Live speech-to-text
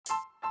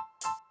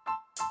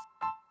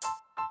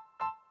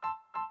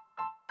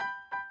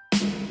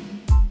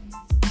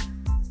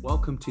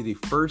welcome to the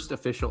first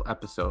official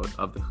episode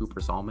of the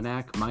Hooper's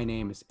Almanac. My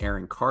name is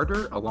Aaron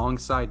Carter.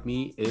 Alongside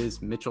me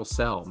is Mitchell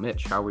Sell.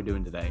 Mitch, how are we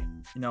doing today?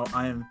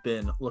 I have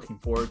been looking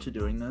forward to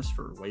doing this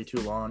for way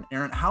too long.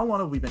 Aaron, how long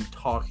have we been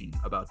talking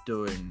about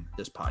doing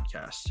this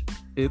podcast?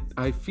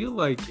 I feel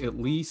like at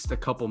least a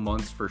couple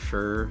months for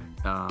sure,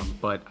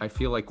 but I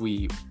feel like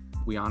we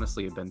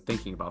honestly have been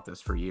thinking about this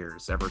for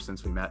years, ever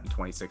since we met in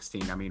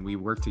 2016. I mean, we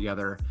worked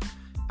together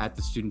at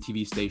the student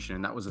TV station,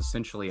 and that was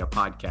essentially a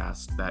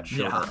podcast that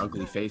showed our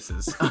ugly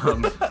faces.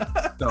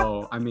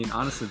 So, I mean,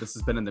 honestly, this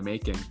has been in the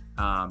making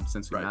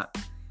since we met.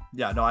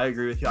 Yeah, no, I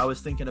agree with you. I was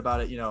thinking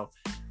about it,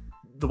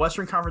 the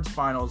Western Conference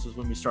Finals is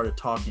when we started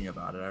talking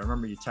about it. I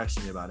remember you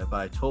texting me about it, but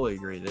I totally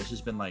agree. This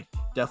has been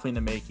definitely in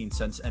the making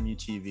since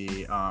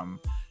MUTV.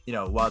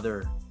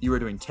 Whether you were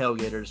doing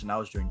tailgaters and I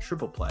was doing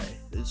triple play,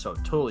 so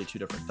totally two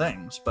different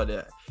things, but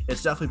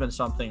it's definitely been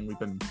something we've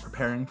been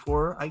preparing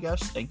for, I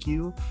guess. Thank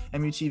you,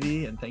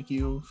 MUTV, and thank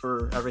you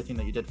for everything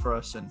that you did for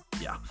us. And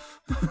yeah.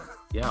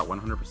 Yeah,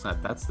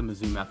 100%. That's the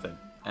Mizzou method.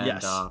 And,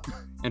 yes.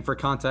 And for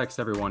context,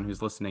 everyone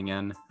who's listening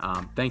in,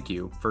 thank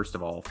you, first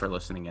of all, for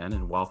listening in,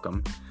 and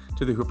welcome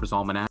to the Hooper's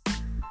Almanac.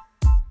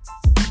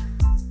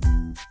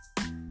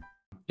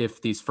 If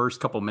these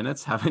first couple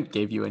minutes haven't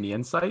gave you any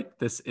insight,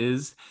 this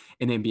is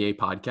an NBA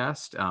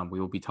podcast. We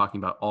will be talking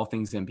about all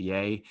things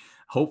NBA.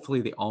 Hopefully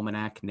the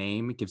Almanac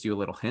name gives you a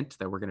little hint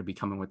that we're going to be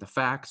coming with the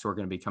facts, we're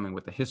going to be coming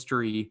with the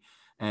history,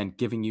 and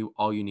giving you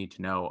all you need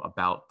to know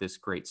about this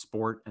great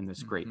sport and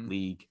this great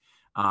league.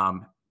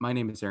 My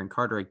name is Aaron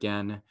Carter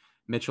again.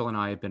 Mitchell and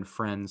I have been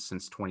friends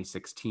since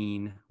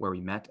 2016, where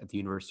we met at the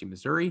University of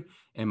Missouri,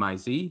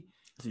 MIZ.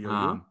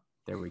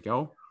 There we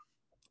go.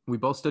 We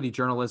both studied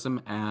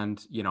journalism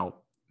and,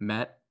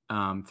 met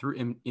through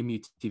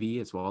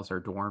MUTV as well as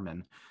our dorm.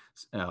 And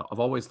I've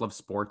always loved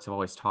sports. I've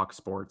always talked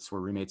sports.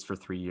 We're roommates for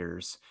 3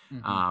 years.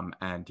 And,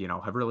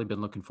 have really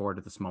been looking forward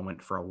to this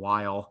moment for a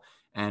while.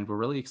 And we're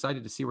really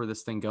excited to see where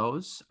this thing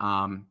goes.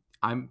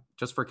 I'm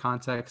just for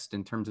context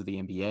in terms of the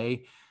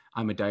NBA,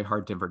 I'm a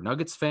diehard Denver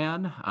Nuggets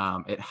fan.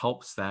 It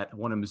helps that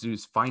one of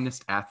Mizzou's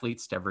finest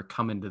athletes to ever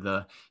come into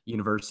the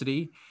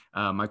university,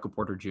 Michael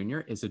Porter Jr.,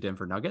 is a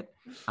Denver Nugget.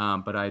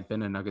 But I'd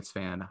been a Nuggets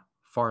fan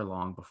far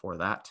long before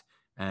that.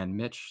 And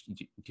Mitch,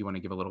 do you want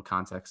to give a little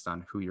context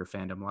on who your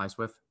fandom lies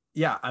with?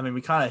 Yeah, I mean,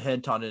 we kind of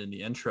hint on it in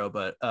the intro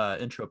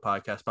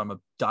podcast, but I'm a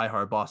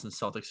diehard Boston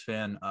Celtics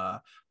fan.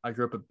 I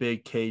grew up a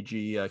big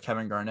KG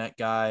Kevin Garnett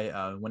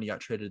guy. When he got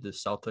traded to the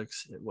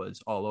Celtics, it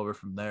was all over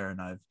from there. And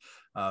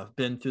I've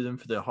been through them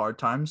for the hard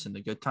times and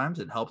the good times.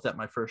 It helped that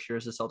my first year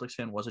as a Celtics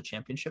fan was a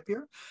championship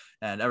year.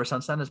 And ever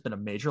since then, it's been a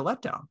major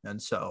letdown.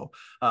 And so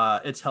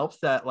it's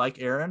helped that,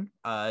 like Aaron,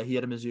 he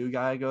had a Mizzou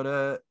guy go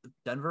to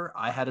Denver.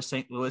 I had a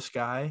St. Louis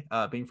guy,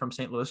 being from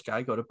St. Louis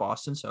guy, go to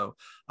Boston. So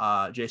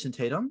Jason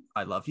Tatum,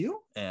 I love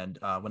you. And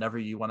whenever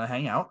you want to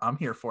hang out, I'm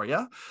here for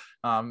you.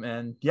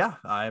 And yeah,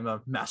 I'm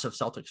a massive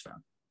Celtics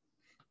fan.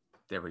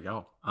 There we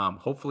go.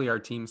 Hopefully our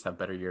teams have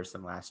better years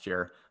than last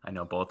year. I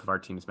know both of our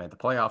teams made the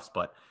playoffs,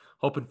 but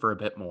hoping for a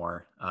bit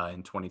more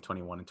in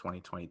 2021 and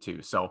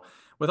 2022. So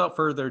without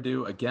further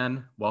ado,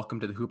 again, welcome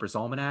to the Hooper's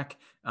Almanac.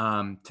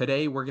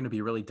 Today, we're going to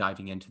be really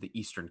diving into the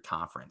Eastern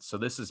Conference. So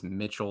this is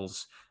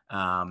Mitchell's,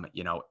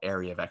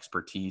 area of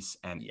expertise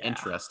and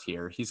interest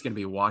here. He's going to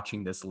be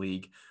watching this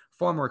league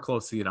far more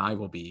closely than I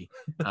will be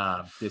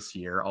this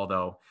year,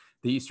 although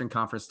the Eastern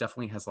Conference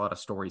definitely has a lot of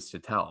stories to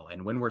tell.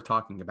 And when we're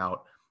talking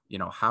about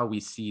how we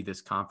see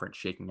this conference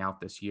shaking out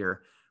this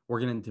year,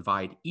 we're going to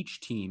divide each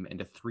team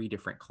into 3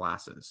 different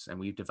classes. And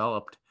we've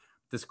developed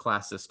this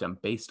class system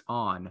based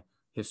on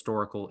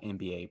historical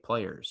NBA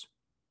players.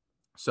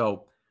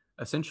 So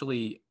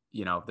essentially,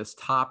 this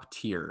top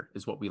tier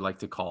is what we like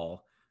to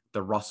call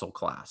the Russell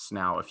class.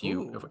 Now, if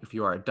you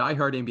are a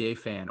diehard NBA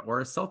fan or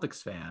a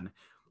Celtics fan,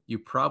 you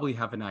probably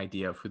have an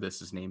idea of who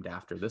this is named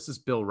after. This is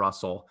Bill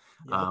Russell,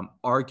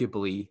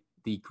 arguably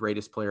the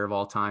greatest player of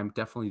all time,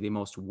 definitely the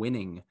most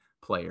winning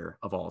player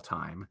of all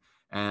time.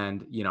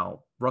 And,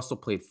 Russell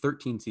played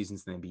 13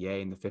 seasons in the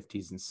NBA in the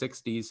 50s and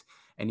 60s,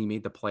 and he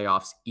made the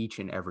playoffs each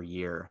and every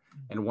year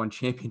and won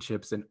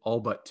championships in all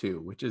but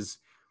 2, which is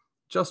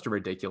just a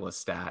ridiculous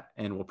stat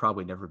and will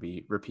probably never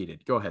be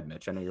repeated. Go ahead,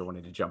 Mitch. I know you're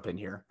wanting to jump in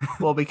here.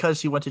 Well,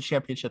 because he went to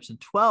championships in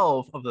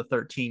 12 of the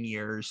 13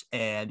 years,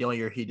 and the only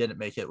year he didn't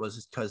make it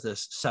was because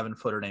this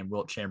 7-footer named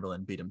Wilt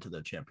Chamberlain beat him to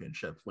the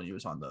championship when he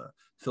was on the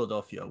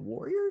Philadelphia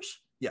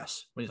Warriors.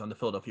 Yes, when he's on the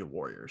Philadelphia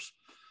Warriors.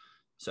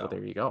 So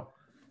there you go.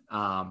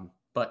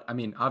 But I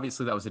mean,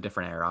 obviously that was a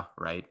different era,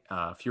 right?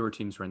 Fewer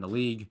teams were in the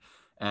league.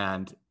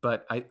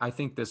 But I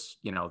think this,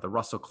 the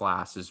Russell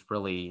class is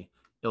really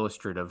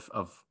illustrative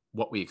of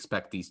what we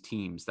expect these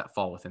teams that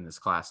fall within this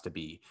class to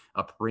be.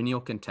 A perennial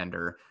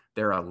contender.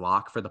 They're a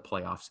lock for the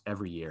playoffs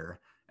every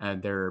year.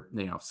 And they're,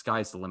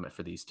 sky's the limit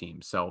for these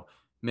teams. So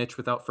Mitch,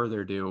 without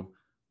further ado,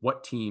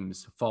 what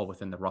teams fall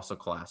within the Russell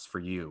class for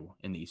you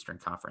in the Eastern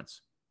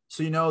Conference?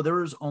 So, there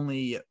was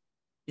only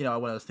when I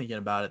was thinking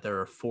about it, there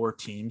are 4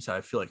 teams that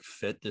I feel like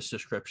fit this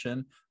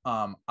description.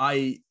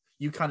 I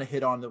you kind of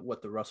hit on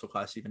what the Russell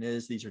class even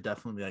is. These are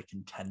definitely like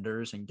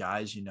contenders and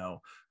guys,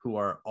 who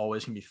are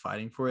always going to be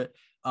fighting for it.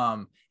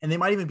 And they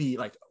might even be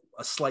like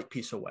a slight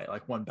piece away,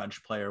 like one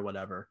bench player or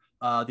whatever.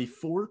 The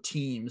 4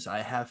 teams I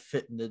have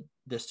fit in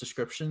this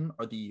description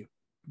are the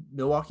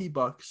Milwaukee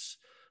Bucks,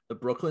 the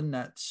Brooklyn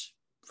Nets,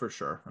 for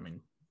sure. I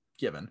mean,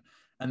 given.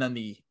 And then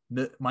the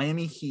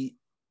Miami Heat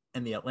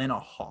and the Atlanta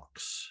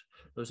Hawks.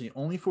 Those are the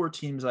only 4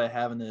 teams I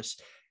have in this.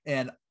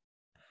 And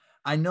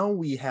I know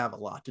we have a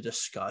lot to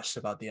discuss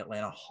about the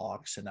Atlanta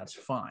Hawks, and that's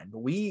fine. But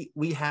we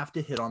have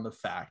to hit on the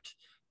fact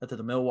that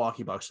the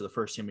Milwaukee Bucks are the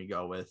first team we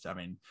go with. I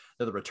mean,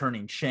 they're the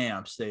returning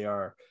champs. They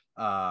are.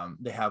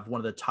 They have one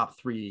of the top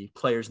 3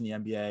 players in the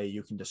NBA.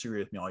 You can disagree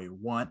with me all you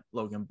want.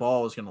 Logan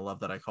Ball is going to love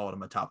that I called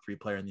him a top 3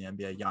 player in the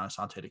NBA. Giannis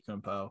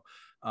Antetokounmpo.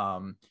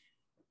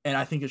 And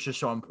I think it's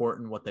just so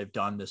important what they've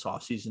done this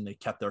offseason. They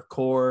kept their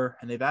core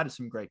and they've added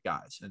some great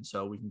guys. And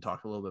so we can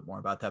talk a little bit more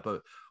about that.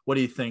 But what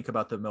do you think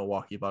about the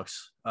Milwaukee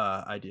Bucks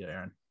idea,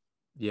 Aaron?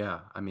 Yeah,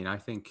 I mean, I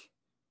think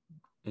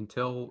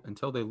until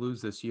they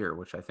lose this year,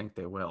 which I think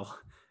they will,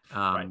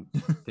 Right.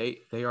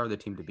 they are the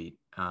team to beat.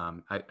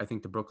 I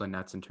think the Brooklyn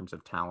Nets, in terms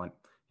of talent,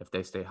 if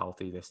they stay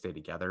healthy, they stay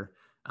together,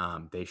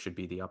 they should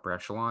be the upper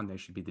echelon. They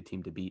should be the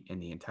team to beat in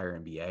the entire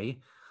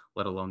NBA,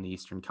 let alone the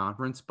Eastern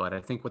Conference. But I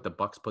think what the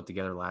Bucks put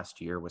together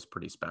last year was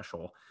pretty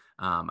special.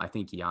 I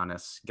think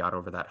Giannis got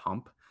over that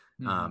hump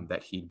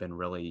that he'd been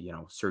really,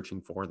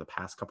 searching for the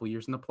past couple of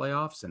years in the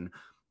playoffs. And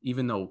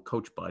even though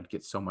Coach Bud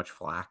gets so much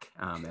flack,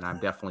 and I'm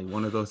definitely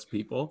one of those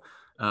people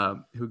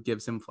who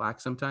gives him flack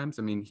sometimes,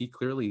 I mean, he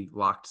clearly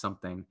locked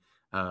something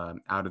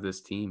out of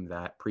this team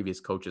that previous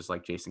coaches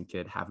like Jason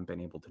Kidd haven't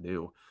been able to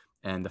do.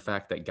 And the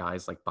fact that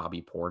guys like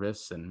Bobby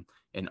Portis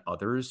and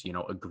others,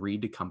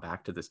 agreed to come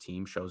back to this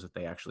team shows that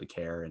they actually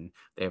care and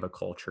they have a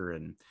culture.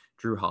 And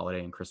Drew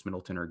Holiday and Chris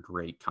Middleton are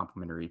great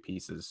complementary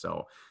pieces.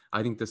 So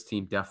I think this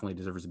team definitely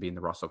deserves to be in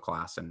the Russell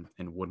class and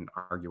wouldn't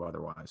argue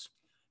otherwise.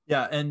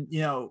 Yeah. And,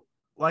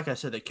 like I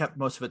said, they kept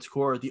most of its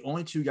core. The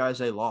only 2 guys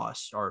they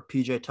lost are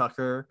PJ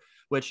Tucker,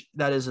 which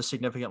that is a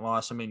significant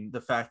loss. I mean,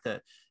 the fact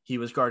that he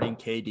was guarding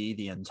KD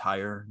the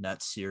entire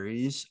Nets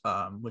series,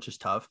 which is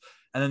tough.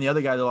 And then the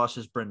other guy they lost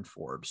is Bryn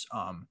Forbes.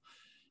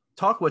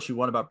 Talk what you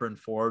want about Bryn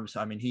Forbes.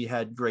 I mean, he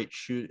had great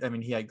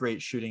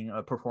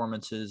shooting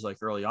performances like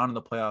early on in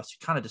the playoffs.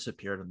 He kind of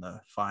disappeared in the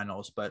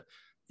finals, but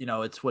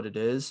it's what it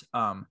is.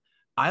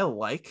 I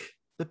like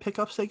the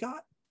pickups they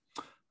got.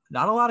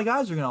 Not a lot of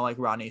guys are going to like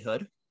Rodney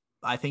Hood.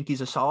 I think he's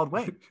a solid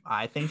wing.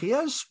 I think he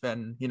is.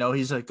 And,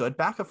 he's a good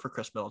backup for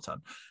Chris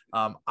Middleton.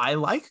 I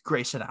like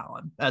Grayson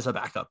Allen as a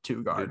backup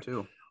 2 guard.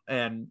 Too.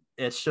 And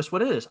it's just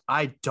what it is.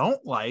 I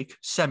don't like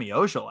Semi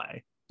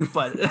Ojeleye,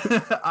 but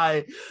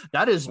I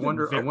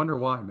wonder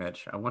why,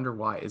 Mitch. I wonder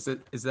why. Is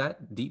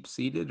that deep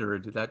seated, or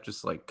did that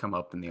just like come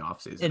up in the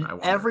offseason? In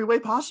every way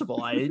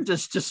possible. I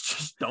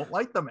just don't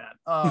like the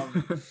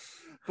man.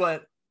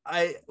 But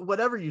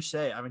whatever you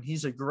say, I mean,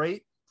 he's a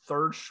great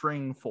 3rd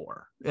string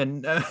 4.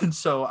 And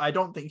so I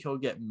don't think he'll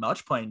get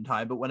much playing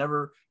time, but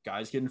whenever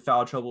guys get in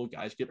foul trouble,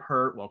 guys get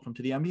hurt, welcome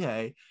to the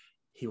NBA,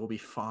 he will be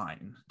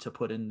fine to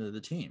put into the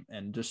team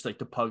and just like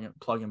to plug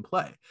and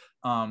play.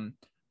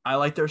 I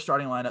like their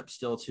starting lineup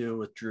still too,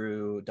 with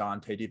Drew,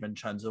 Dante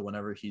DiVincenzo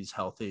whenever he's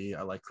healthy.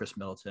 I like Chris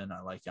Middleton.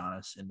 I like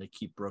Giannis, and they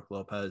keep Brooke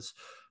Lopez.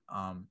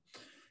 And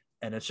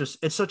it's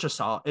just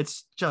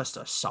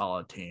a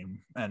solid team,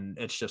 and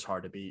it's just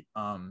hard to beat.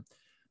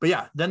 But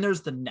yeah, then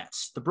there's the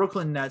Nets. The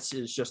Brooklyn Nets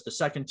is just the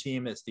 2nd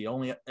team. It's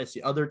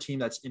the other team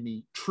that's in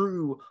the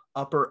true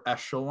upper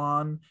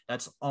echelon.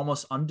 That's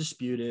almost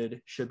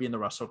undisputed. Should be in the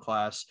Russell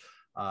class.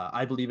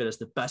 I believe it is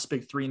the best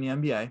big 3 in the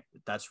NBA.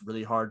 That's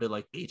really hard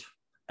to beat.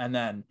 And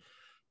then,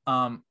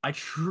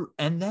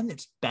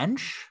 its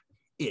bench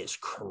is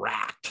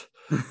cracked.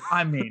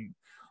 I mean,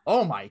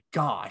 oh my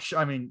gosh.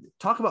 I mean,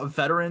 talk about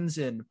veterans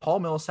in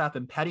Paul Millsap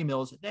and Patty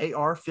Mills. They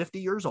are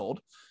 50 years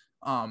old,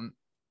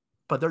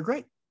 but they're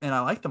great. And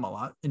I like them a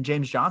lot. And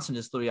James Johnson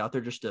is literally out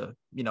there just to,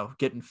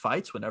 get in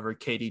fights whenever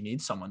KD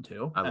needs someone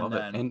to. I love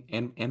it.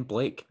 And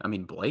Blake. I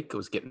mean, Blake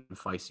was getting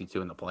feisty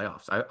too in the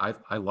playoffs.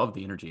 I love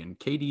the energy. And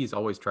KD is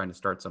always trying to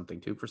start something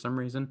too for some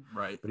reason.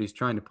 Right. But he's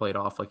trying to play it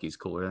off like he's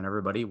cooler than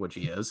everybody, which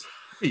he is.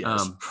 He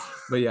is.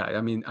 But yeah, I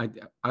mean,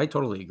 I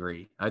totally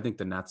agree. I think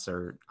the Nets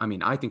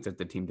I think that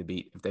the team to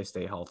beat if they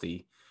stay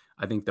healthy.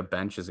 I think the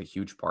bench is a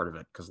huge part of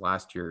it because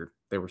last year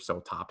they were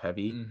so top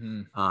heavy,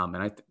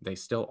 and they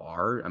still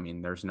are. I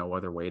mean, there's no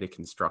other way to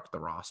construct the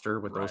roster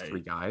with those 3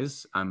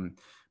 guys.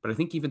 But I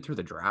think even through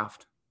the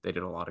draft, they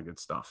did a lot of good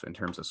stuff in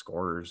terms of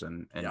scorers,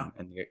 and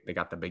they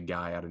got the big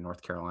guy out of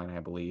North Carolina, I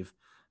believe.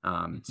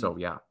 So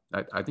yeah,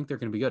 I think they're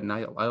going to be good, and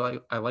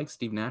I like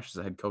Steve Nash as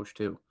a head coach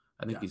too.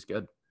 I think he's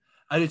good.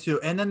 I do too.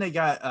 And then they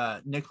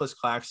got Nicholas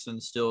Claxton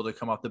still to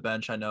come off the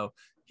bench. I know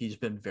he's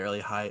been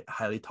very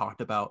highly talked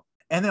about.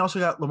 And they also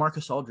got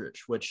LaMarcus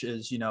Aldridge, which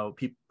is,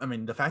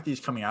 the fact that he's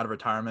coming out of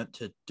retirement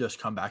to just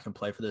come back and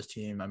play for this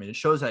team. I mean, it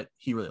shows that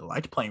he really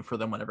liked playing for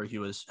them whenever he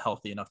was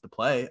healthy enough to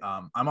play.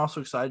 I'm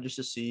also excited just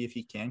to see if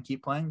he can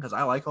keep playing because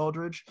I like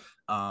Aldridge.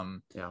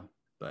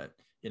 But,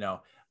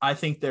 I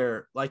think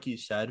they're, like you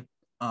said,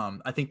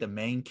 I think the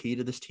main key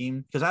to this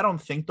team, because I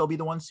don't think they'll be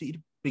the 1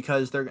 seed,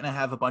 because they're going to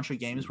have a bunch of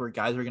games where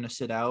guys are going to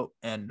sit out,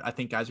 and I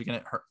think guys are going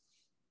to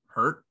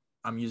hurt.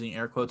 I'm using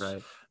air quotes.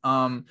 Right.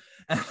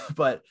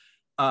 But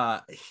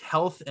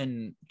health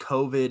and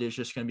COVID is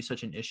just going to be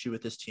such an issue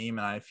with this team,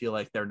 and I feel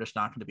like they're just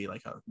not going to be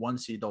like a 1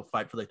 seed. They'll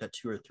fight for like that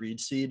 2 or 3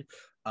 seed.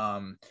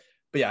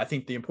 But yeah, I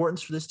think the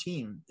importance for this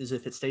team is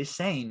if it stays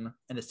sane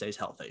and it stays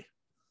healthy.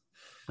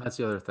 That's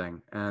the other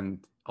thing.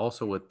 And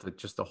also with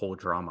just the whole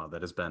drama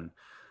that has been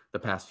the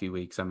past few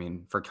weeks. I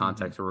mean, for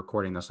context, we're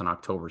recording this on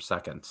October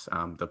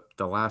 2nd.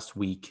 The last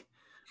week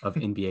of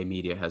NBA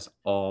media has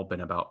all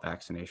been about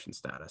vaccination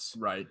status.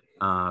 Right.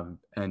 And,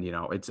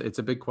 it's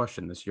a big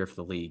question this year for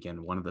the league. And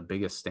one of the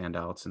biggest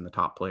standouts and the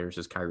top players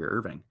is Kyrie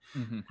Irving.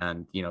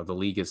 And, the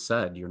league has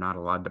said you're not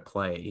allowed to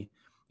play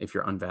if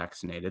you're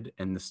unvaccinated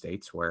in the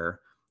states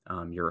where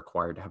you're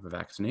required to have a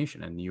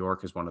vaccination. And New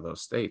York is one of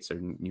those states, or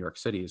New York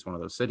City is one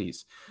of those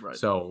cities. Right.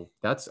 So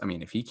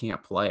if he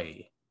can't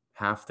play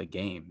half the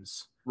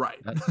games,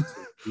 right, that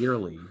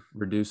severely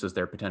reduces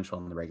their potential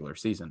in the regular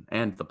season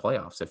and the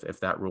playoffs. If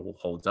that rule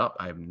holds up,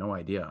 I have no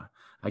idea.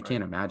 I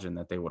can't imagine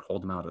that they would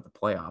hold him out of the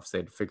playoffs.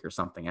 They'd figure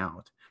something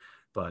out.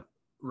 But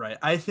right,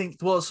 I think.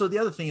 Well, so the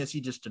other thing is he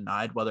just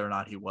denied whether or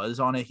not he was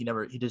on it. He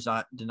does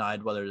not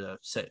denied whether to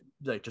say,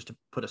 like, just to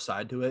put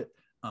aside to it.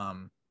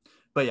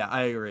 But yeah,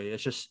 I agree.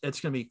 It's going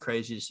to be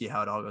crazy to see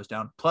how it all goes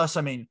down. Plus,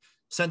 I mean,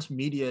 since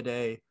media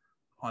day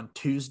on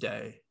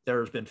Tuesday, there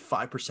has been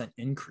 5%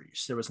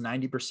 increase. There was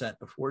 90%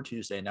 before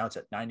Tuesday. Now it's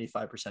at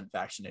 95%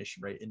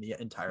 vaccination rate in the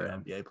entire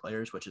NBA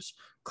players, which is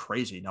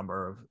crazy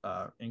number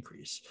of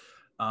increase.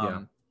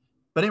 But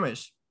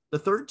anyways, the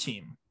third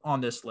team on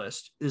this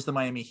list is the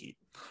Miami Heat.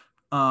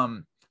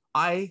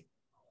 I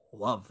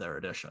love their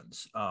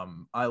additions.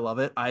 I love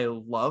it. I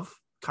love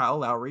Kyle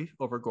Lowry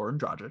over Goran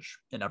Dragic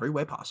in every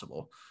way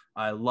possible.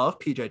 I love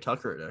PJ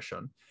Tucker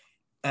edition,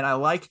 and I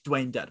like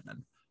Dwayne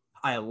Dedman.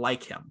 I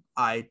like him.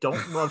 I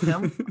don't love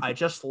him. I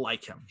just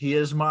like him. He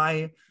is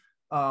my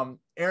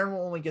Aaron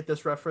will only get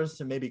this reference,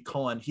 and maybe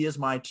Cullen. He is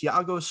my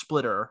Tiago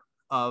Splitter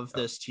of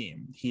this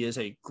team. He is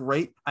a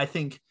great, I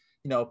think,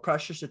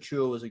 Precious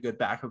Achiuwa was a good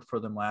backup for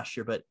them last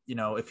year, but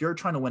if you're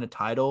trying to win a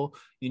title,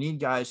 you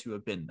need guys who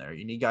have been there.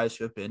 You need guys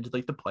who have been to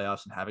like the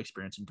playoffs and have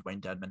experience, and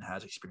Dwayne Dedman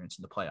has experience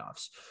in the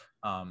playoffs.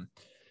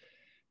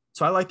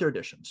 So I like their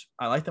additions.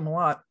 I like them a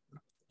lot.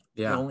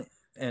 Yeah.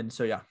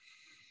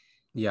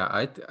 Yeah,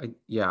 I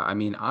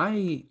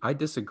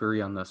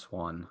disagree on this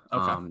one.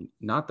 Okay.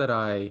 Not that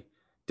I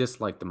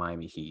dislike the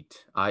Miami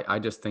Heat. I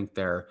just think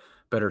they're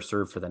better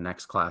served for the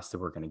next class that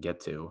we're going to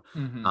get to.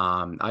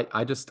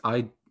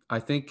 I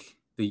think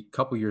the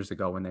couple years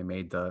ago when they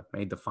made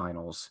the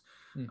finals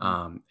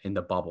in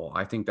the bubble,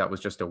 I think that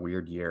was just a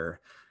weird year.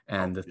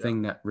 And the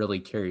thing that really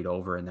carried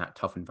over in that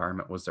tough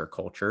environment was their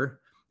culture.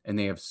 And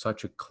they have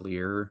such a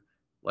clear,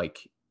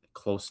 like,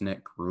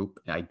 close-knit group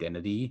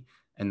identity.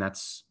 And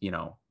that's,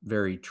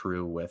 very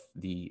true with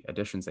the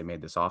additions they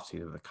made this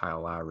offseason, the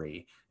Kyle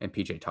Lowry and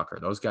PJ Tucker.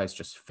 Those guys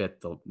just fit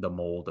the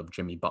mold of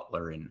Jimmy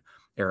Butler and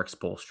Eric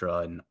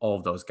Spoelstra and all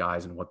of those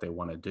guys and what they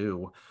want to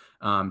do.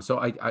 So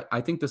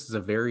I think this is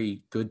a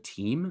very good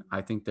team.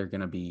 I think they're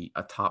going to be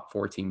a top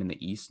 4 team in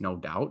the East, no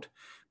doubt.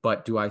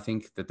 But do I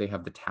think that they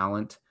have the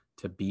talent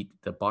to beat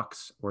the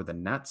Bucks or the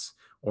Nets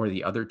or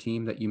the other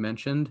team that you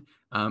mentioned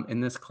in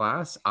this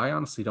class? I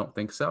honestly don't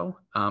think so.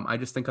 I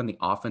just think on the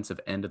offensive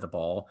end of the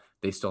ball,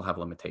 they still have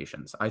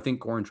limitations. I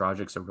think Goran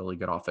Dragic's a really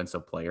good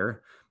offensive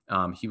player.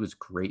 He was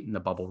great in the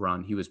bubble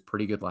run. He was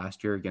pretty good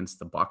last year against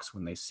the Bucks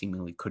when they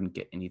seemingly couldn't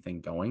get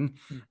anything going.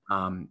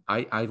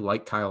 I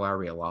like Kyle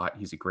Lowry a lot.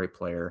 He's a great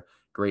player,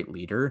 great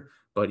leader,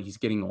 but he's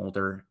getting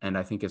older, and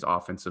I think his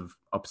offensive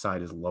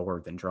upside is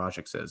lower than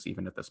Dragic's is,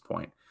 even at this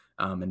point.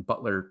 And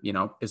Butler,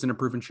 isn't a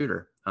proven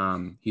shooter.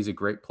 He's a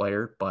great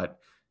player, but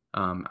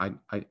I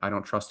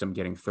don't trust him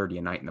getting 30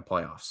 a night in the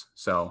playoffs.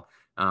 So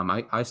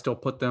I still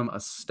put them a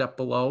step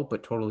below,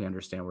 but totally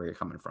understand where you're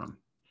coming from.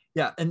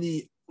 Yeah.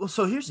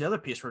 So here's the other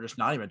piece we're just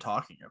not even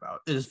talking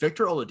about is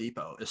Victor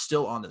Oladipo is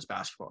still on this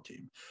basketball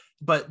team.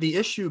 But the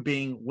issue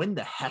being, when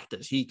the heck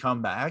does he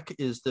come back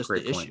is the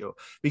issue,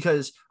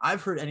 because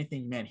I've heard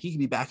anything, man, he could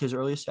be back as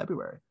early as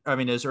February. I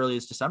mean, as early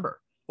as December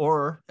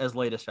or as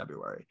late as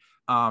February.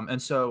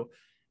 And so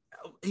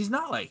he's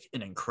not like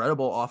an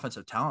incredible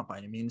offensive talent by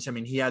any means. I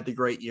mean, he had the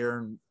great year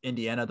in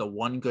Indiana, the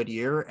one good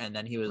year, and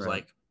then he was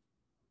like,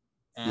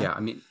 Yeah, I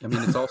mean,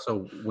 it's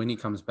also when he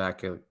comes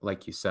back,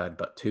 like you said,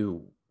 but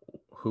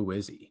who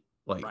is he?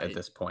 At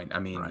this point? I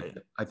mean,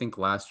 I think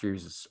last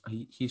year's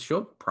he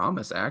showed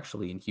promise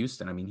actually in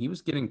Houston. I mean, he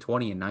was getting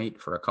 20 a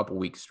night for a couple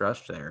weeks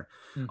stretch there,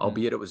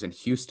 albeit it was in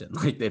Houston.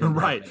 Like, they didn't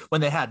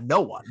when they had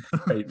no one,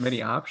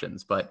 many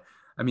options. But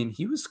I mean,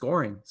 he was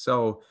scoring.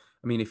 So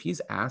I mean, if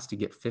he's asked to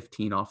get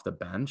 15 off the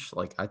bench,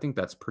 like, I think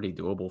that's pretty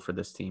doable for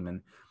this team.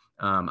 And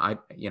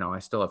I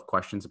still have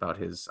questions about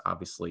his,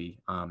 obviously,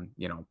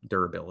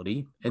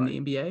 durability in the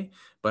NBA,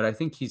 but I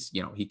think he's,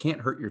 he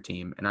can't hurt your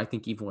team. And I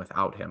think even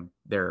without him,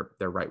 they're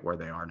right where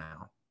they are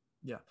now.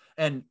 Yeah.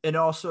 And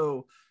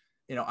also,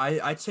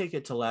 I take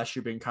it to last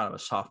year being kind of a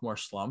sophomore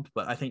slump,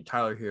 but I think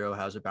Tyler Hero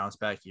has a bounce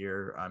back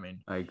year. I mean,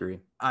 I agree.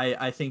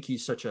 I think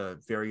he's such a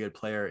very good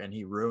player, and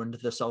he ruined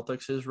the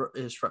Celtics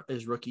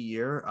his rookie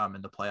year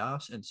in the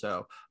playoffs. And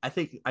so I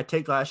think I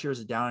take last year as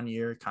a down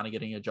year, kind of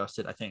getting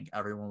adjusted. I think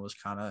everyone was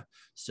kind of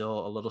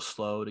still a little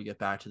slow to get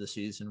back to the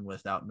season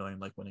without knowing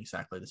like when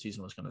exactly the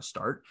season was going to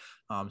start.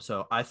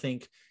 So I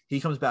think he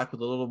comes back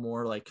with a little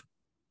more like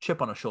chip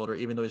on his shoulder,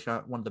 even though he's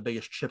got one of the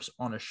biggest chips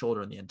on his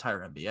shoulder in the entire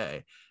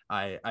NBA.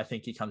 I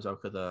think he comes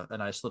out with a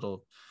nice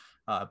little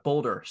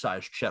boulder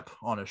sized chip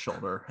on his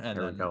shoulder, and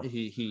There we then go.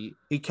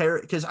 he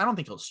carry, because I don't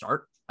think he'll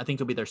start. I think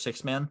he'll be their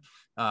sixth man.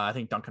 I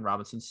think Duncan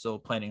Robinson's still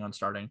planning on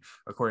starting,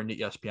 according to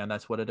ESPN.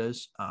 That's what it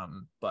is.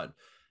 But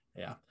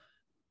yeah.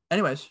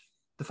 Anyways,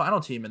 the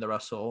final team in the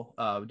Russell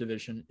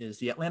division is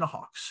the Atlanta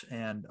Hawks,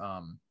 and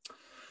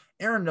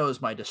Aaron knows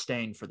my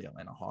disdain for the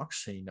Atlanta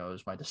Hawks. He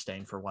knows my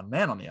disdain for one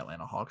man on the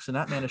Atlanta Hawks, and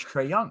that man is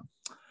Trae Young.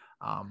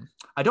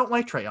 I don't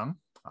like Trae Young.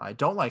 I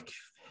don't like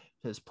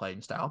his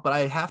playing style, but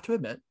I have to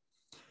admit,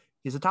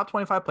 he's a top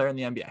 25 player in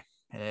the NBA.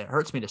 And it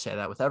hurts me to say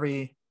that with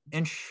every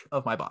inch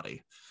of my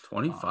body.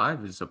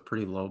 25 is a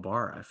pretty low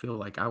bar. I feel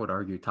like I would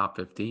argue top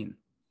 15.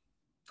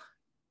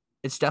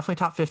 It's definitely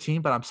top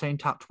 15, but I'm saying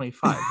top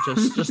 25.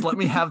 Just let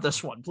me have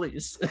this one,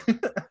 please.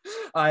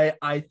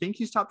 I think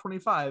he's top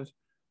 25.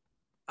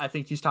 I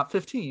think he's top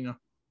 15.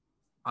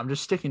 I'm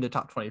just sticking to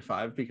top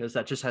 25 because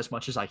that's just as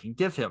much as I can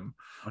give him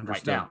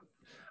right now.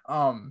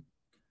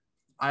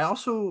 I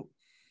also,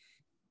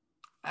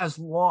 as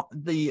long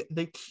the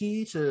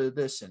key to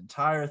this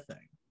entire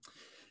thing,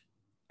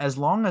 as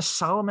long as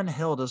Solomon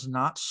Hill does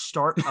not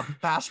start a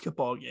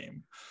basketball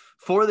game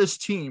for this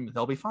team,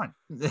 they'll be fine.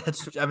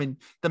 I mean,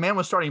 the man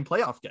was starting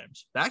playoff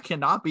games. That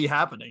cannot be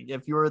happening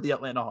if you're the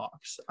Atlanta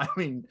Hawks. I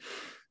mean,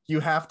 you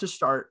have to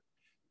start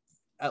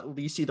at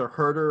least either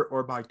Herter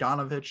or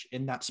Bogdanovich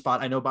in that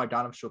spot. I know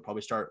Bogdanovich will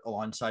probably start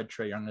alongside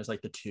Trae Young as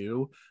like the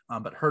 2,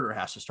 but Herter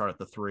has to start at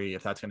the 3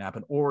 if that's going to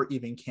happen, or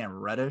even Cam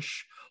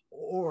Reddish,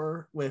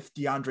 or with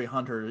DeAndre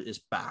Hunter is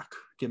back.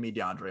 Give me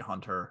DeAndre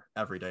Hunter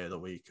every day of the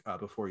week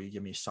before you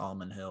give me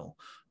Solomon Hill,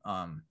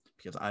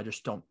 because I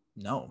just don't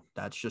know.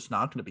 That's just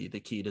not going to be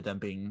the key to them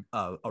being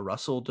a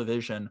Russell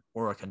division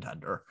or a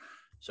contender.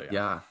 So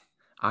yeah.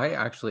 I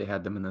actually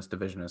had them in this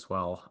division as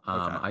well.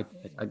 Okay.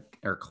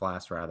 Or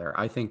class rather.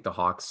 I think the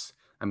Hawks,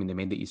 I mean, they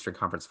made the Eastern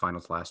Conference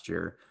Finals last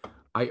year.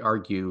 I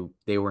argue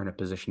they were in a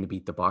position to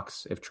beat the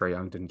Bucks if Trae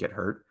Young didn't get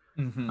hurt.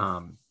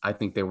 Mm-hmm. I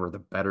think they were the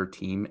better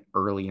team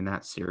early in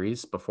that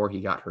series before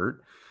he got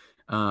hurt.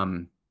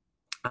 I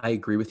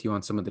agree with you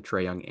on some of the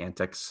Trae Young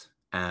antics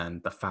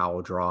and the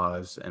foul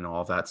draws and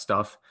all of that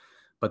stuff.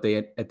 But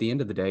at the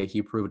end of the day,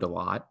 he proved a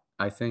lot,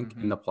 I think,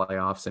 in the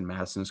playoffs in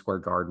Madison Square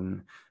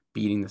Garden,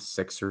 beating the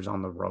Sixers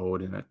on the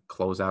road in a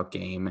closeout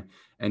game.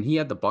 And he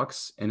had the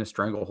Bucks in a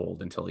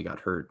stranglehold until he got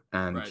hurt.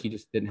 And he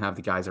just didn't have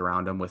the guys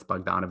around him, with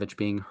Bogdanovich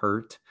being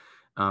hurt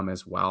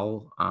as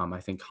well.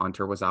 I think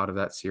Hunter was out of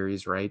that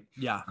series, right?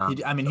 Yeah.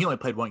 He only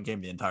played one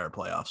game the entire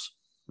playoffs.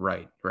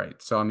 Right.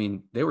 So, I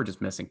mean, they were just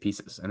missing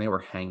pieces and they were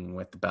hanging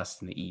with the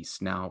best in the East.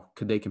 Now,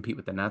 could they compete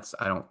with the Nets?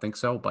 I don't think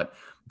so, but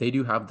they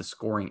do have the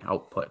scoring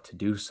output to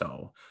do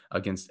so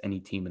against any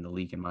team in the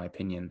league, in my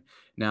opinion.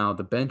 Now,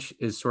 the bench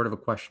is sort of a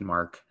question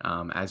mark.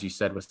 As you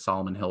said, with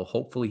Solomon Hill,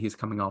 hopefully he's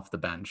coming off the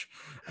bench.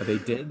 They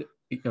did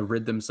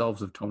rid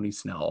themselves of Tony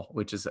Snell,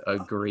 which is a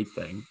great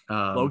thing.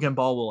 Logan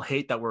Ball will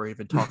hate that we're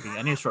even talking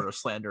any sort of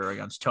slander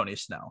against Tony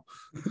Snell.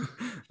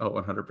 Oh,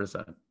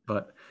 100%.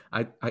 But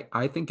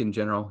I think in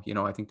general,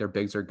 I think their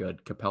bigs are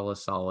good.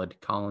 Capella's solid.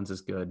 Collins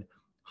is good.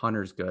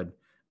 Hunter's good.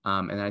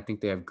 And I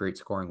think they have great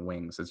scoring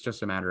wings. It's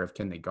just a matter of,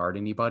 can they guard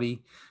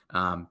anybody?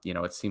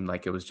 It seemed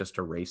like it was just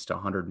a race to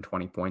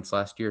 120 points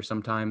last year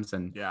sometimes.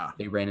 And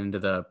they ran into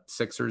the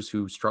Sixers,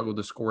 who struggled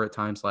to score at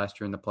times last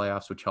year in the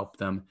playoffs, which helped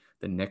them.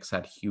 The Knicks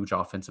had huge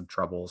offensive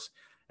troubles.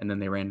 And then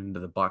they ran into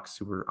the Bucks,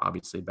 who were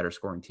obviously a better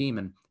scoring team,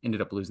 and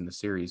ended up losing the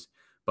series.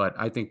 But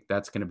I think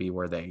that's going to be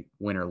where they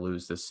win or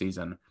lose this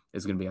season,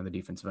 is going to be on the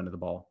defensive end of the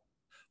ball.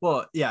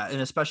 Well, yeah, and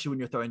especially when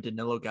you're throwing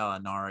Danilo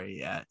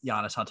Gallinari at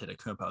Giannis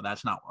Antetokounmpo,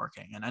 that's not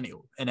working in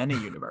any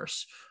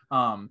universe.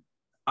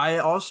 I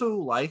also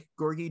like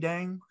Gorgie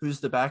Dang,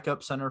 who's the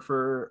backup center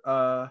for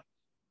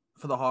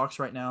the Hawks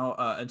right now,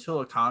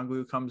 until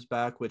Okongwu comes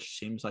back, which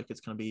seems like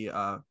it's going to be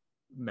a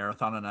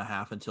marathon and a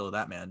half until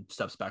that man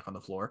steps back on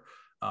the floor.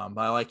 But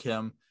I like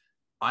him.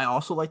 I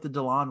also like the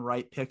DeLon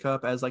Wright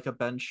pickup as like a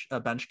bench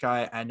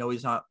guy. I know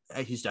he's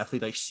definitely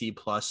like C+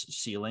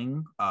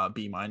 ceiling,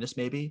 B-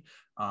 maybe.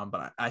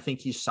 But I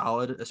think he's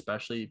solid,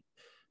 especially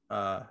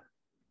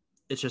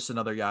it's just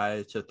another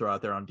guy to throw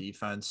out there on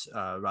defense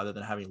rather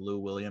than having Lou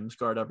Williams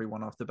guard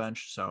everyone off the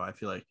bench. So I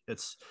feel like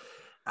it's,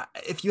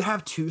 if you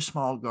have 2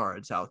 small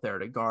guards out there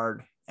to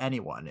guard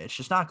anyone, it's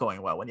just not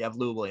going well when you have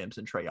Lou Williams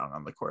and Trae Young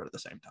on the court at the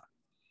same time.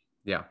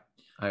 Yeah,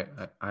 I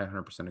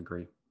 100%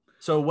 agree.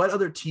 So what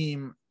other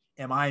team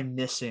am I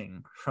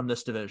missing from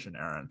this division,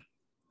 Aaron?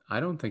 I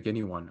don't think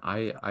anyone.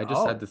 I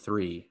just had the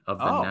 3 of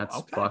the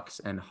Nets, Bucks,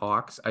 and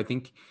Hawks. I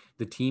think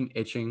the team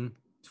itching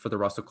for the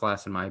Russell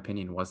class, in my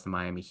opinion, was the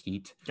Miami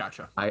Heat.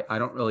 Gotcha. I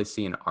don't really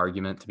see an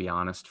argument, to be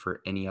honest,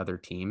 for any other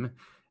team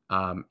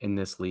in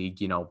this league.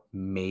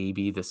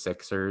 Maybe the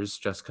Sixers,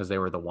 just because they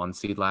were the 1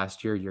 seed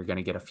last year. You're going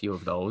to get a few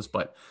of those,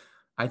 but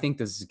I think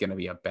this is going to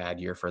be a bad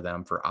year for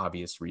them for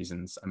obvious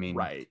reasons. I mean,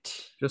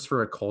 Right. just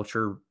for a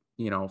culture,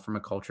 from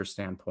a culture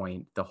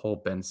standpoint, the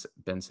whole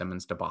Ben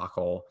Simmons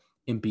debacle,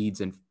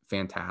 Embiid's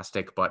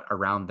fantastic, but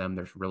around them,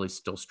 they're really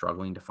still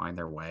struggling to find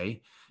their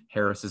way.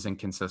 Harris is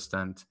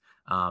inconsistent.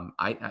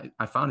 I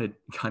found it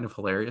kind of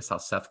hilarious how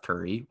Seth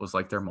Curry was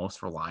like their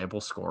most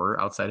reliable scorer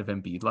outside of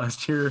Embiid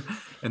last year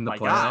in the My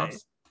guy.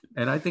 playoffs.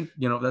 And I think,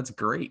 that's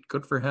great.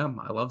 Good for him.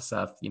 I love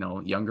Seth,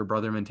 younger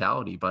brother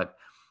mentality, but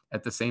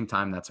at the same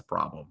time, that's a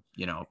problem.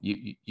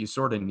 You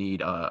sort of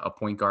need a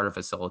point guard, a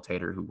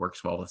facilitator who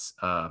works well with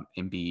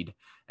Embiid,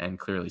 and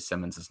clearly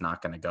Simmons is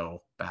not going to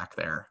go back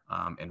there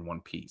in one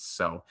piece.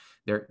 So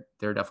they're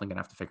definitely going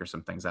to have to figure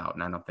some things out.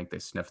 And I don't think they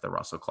sniffed the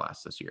Russell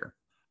class this year.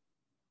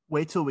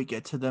 Wait till we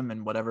get to them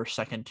in whatever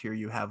second tier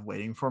you have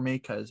waiting for me,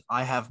 because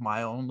I have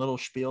my own little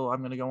spiel I'm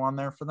going to go on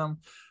there for them,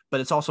 but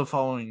it's also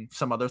following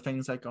some other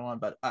things that go on.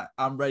 But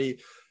I'm ready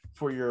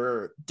for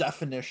your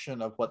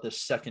definition of what this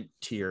second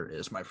tier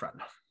is, my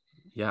friend.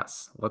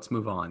 Yes, let's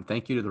move on.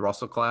 Thank you to the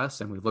Russell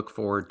class, and we look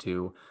forward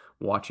to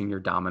watching your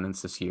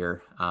dominance this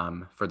year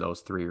for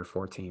those 3 or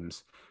 4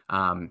 teams.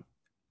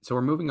 So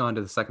we're moving on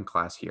to the second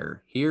class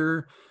here.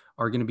 Here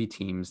are going to be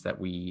teams that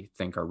we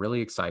think are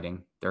really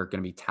exciting. They're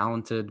going to be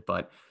talented,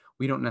 but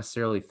we don't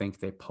necessarily think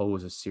they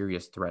pose a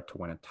serious threat to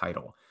win a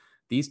title.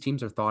 These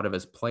teams are thought of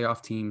as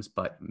playoff teams,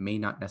 but may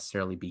not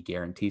necessarily be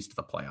guarantees to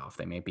the playoff.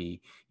 They may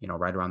be,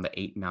 right around the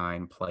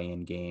 8-9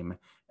 play-in game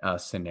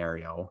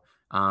scenario.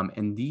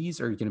 And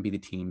these are going to be the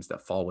teams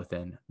that fall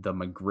within the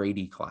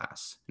McGrady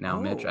class. Now,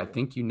 Mitch, I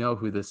think you know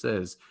who this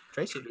is.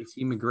 Tracy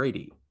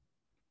McGrady.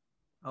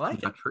 I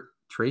like it.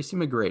 Tracy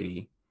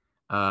McGrady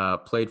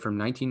played from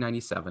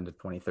 1997 to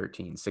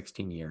 2013,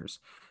 16 years.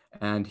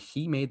 And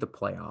he made the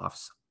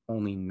playoffs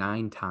only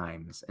 9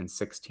 times in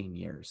 16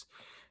 years.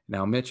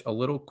 Now, Mitch, a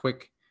little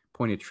quick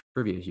point of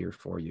trivia here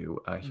for you.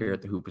 Here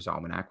at the Hoopers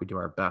Almanac, we do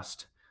our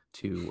best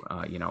to,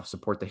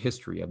 support the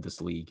history of this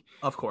league.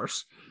 Of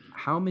course.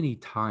 How many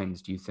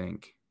times do you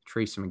think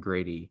Tracy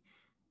McGrady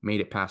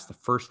made it past the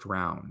first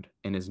round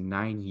in his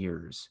 9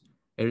 years,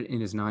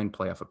 in his 9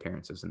 playoff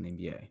appearances in the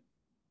NBA?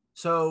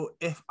 So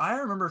if I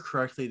remember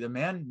correctly, the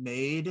man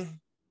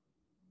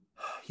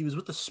he was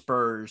with the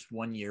Spurs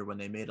one year when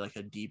they made like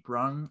a deep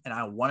run. And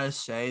I want to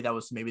say that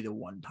was maybe the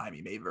one time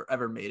he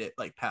ever made it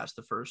like past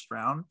the first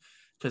round.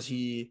 Because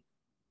he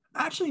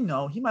might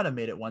have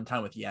made it one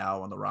time with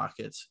Yao on the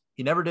Rockets.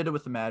 He never did it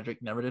with the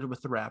Magic, never did it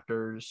with the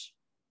Raptors.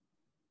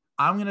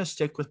 I'm going to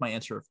stick with my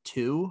answer of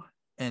 2,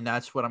 and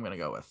that's what I'm going to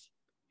go with.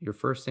 Your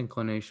first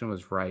inclination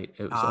was right.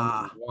 It was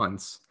only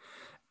once.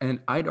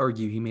 And I'd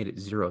argue he made it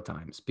 0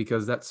 times,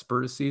 because that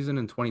Spurs season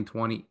in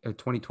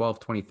 2012,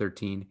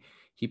 2013,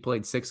 he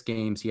played 6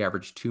 games. He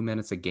averaged 2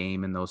 minutes a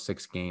game in those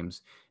 6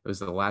 games. It was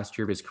the last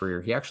year of his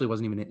career. He actually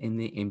wasn't even in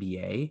the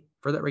NBA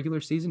for that regular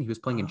season. He was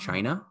playing in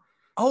China.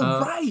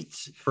 Right.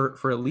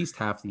 For at least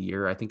half the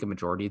year, I think a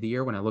majority of the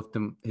year. When I looked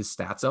his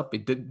stats up,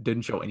 it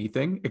didn't show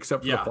anything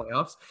except for the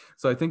playoffs.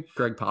 So I think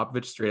Greg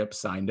Popovich straight up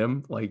signed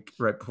him like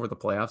right before the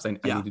playoffs. I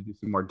need to do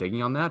some more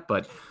digging on that.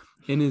 But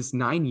in his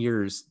 9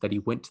 years that he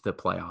went to the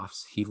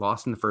playoffs, he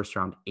lost in the first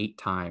round 8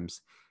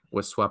 times,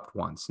 was swept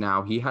once.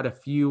 Now, he had a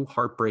few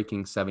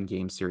heartbreaking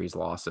 7-game series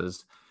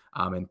losses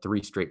and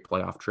 3 straight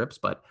playoff trips.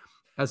 But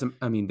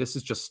this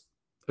is just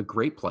a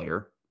great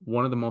player.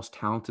 One of the most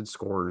talented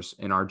scorers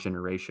in our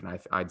generation,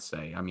 I'd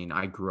say.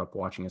 I grew up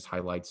watching his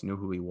highlights, knew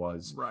who he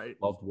was,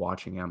 loved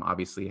watching him.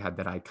 Obviously, had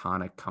that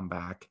iconic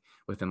comeback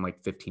within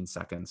like 15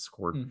 seconds,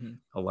 scored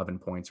 11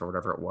 points or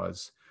whatever it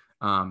was.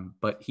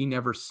 But he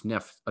never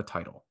sniffed a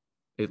title,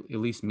 at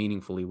least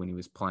meaningfully when he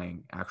was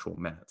playing actual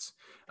minutes.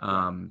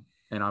 And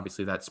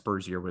obviously, that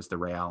Spurs year was the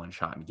Ray Allen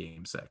shot in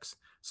Game 6.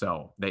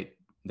 So they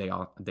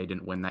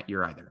didn't win that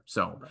year either.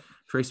 So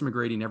Tracy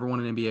McGrady never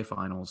won an NBA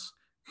Finals.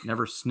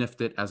 Never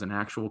sniffed it as an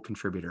actual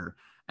contributor.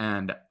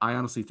 And I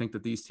honestly think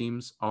that these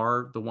teams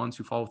are the ones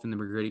who fall within the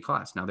McGrady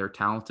class. Now, they're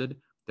talented.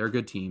 They're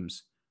good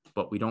teams,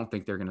 but we don't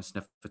think they're going to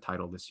sniff the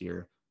title this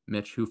year.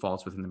 Mitch, who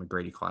falls within the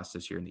McGrady class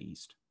this year in the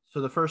East? So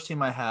the first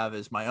team I have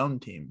is my own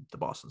team, the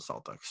Boston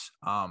Celtics.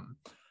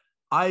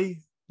 I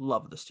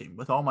love this team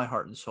with all my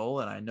heart and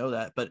soul, and I know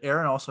that. But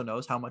Aaron also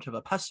knows how much of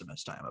a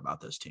pessimist I am about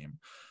this team.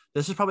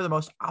 This is probably the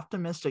most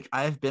optimistic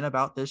I've been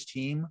about this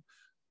team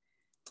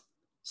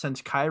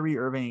since Kyrie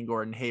Irving and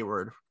Gordon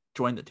Hayward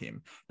joined the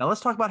team. Now let's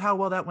talk about how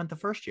well that went the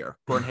first year.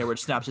 Gordon Hayward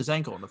snaps his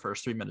ankle in the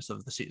first 3 minutes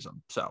of the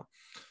season. So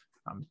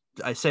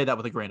I say that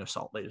with a grain of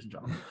salt, ladies and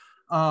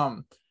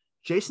gentlemen.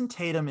 Jason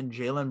Tatum and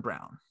Jaylen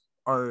Brown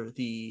are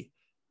the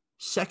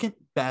second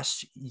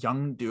best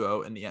young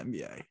duo in the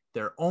NBA.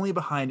 They're only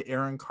behind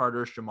Aaron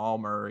Carter's Jamal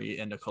Murray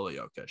and Nikola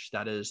Jokic.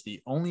 That is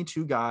the only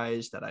 2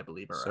 guys that I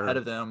believe are ahead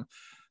of them.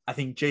 I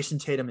think Jason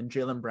Tatum and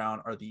Jaylen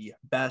Brown are the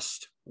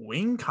best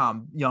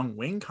young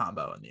wing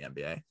combo in the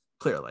NBA,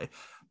 clearly.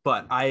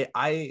 But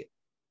I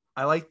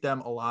I like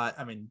them a lot.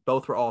 I mean,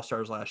 both were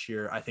all-stars last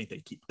year. I think they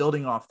keep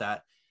building off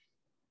that.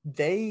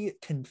 They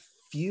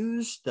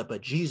confused the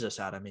bejesus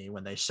out of me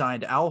when they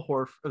signed Al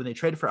Horford, when they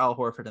traded for Al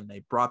Horford and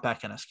they brought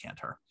back Enes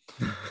Kanter.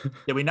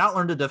 Did we not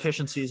learn the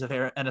deficiencies of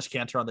Enes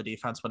Kanter on the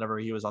defense whenever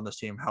he was on this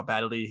team, how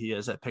badly he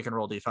is at pick and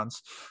roll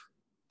defense?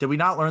 Did we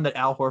not learn that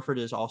Al Horford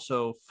is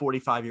also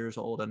 45 years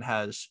old and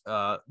has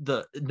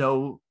the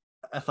no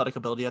athletic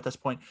ability at this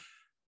point?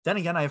 Then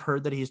again, I've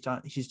heard that he's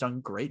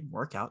done great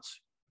workouts.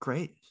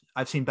 Great.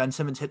 I've seen Ben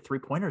Simmons hit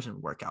 3-pointers in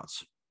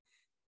workouts.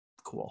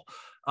 Cool.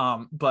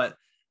 But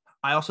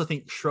I also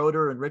think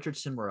Schroeder and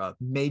Richardson were a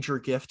major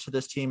gift to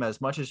this team.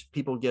 As much as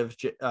people give,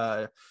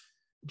 I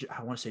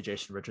want to say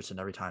Jason Richardson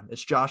every time.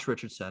 It's Josh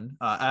Richardson.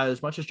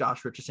 As much as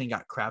Josh Richardson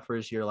got crap for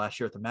his year last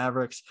year at the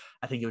Mavericks,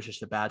 I think it was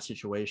just a bad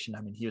situation.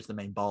 I mean, he was the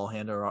main ball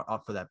handler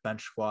off of that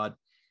bench squad.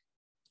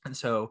 And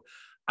so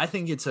I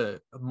think it's a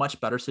much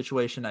better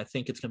situation. I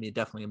think it's going to be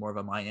definitely more of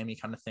a Miami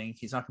kind of thing.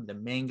 He's not going to be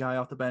the main guy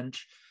off the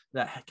bench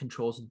that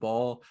controls the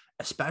ball,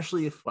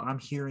 especially if what I'm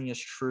hearing is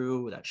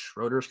true, that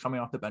Schroeder's coming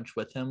off the bench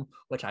with him,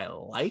 which I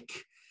like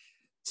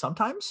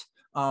sometimes.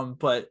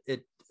 But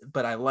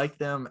I like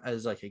them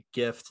as like a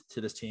gift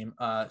to this team.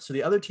 So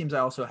the other teams I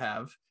also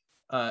have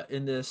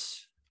in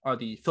this are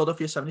the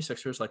Philadelphia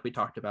 76ers, like we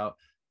talked about.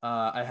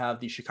 I have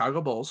the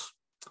Chicago Bulls.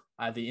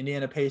 I have the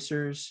Indiana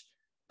Pacers,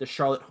 the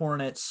Charlotte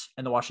Hornets,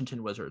 and the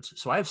Washington Wizards.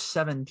 So I have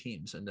 7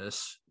 teams in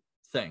this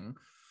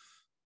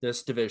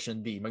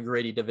division, the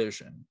McGrady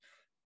division.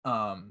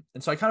 And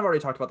so I kind of already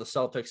talked about the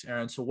Celtics,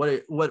 Aaron. So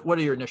what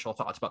are your initial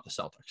thoughts about the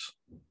Celtics?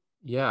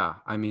 Yeah,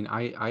 I mean,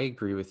 I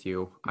agree with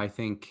you. I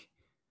think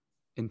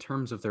in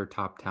terms of their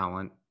top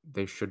talent,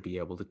 they should be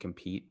able to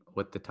compete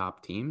with the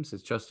top teams.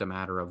 It's just a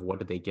matter of what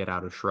did they get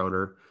out of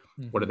Schroeder?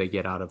 What do they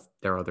get out of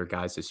their other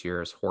guys this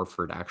year? Is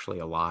Horford actually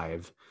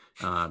alive?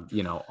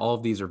 All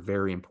of these are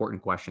very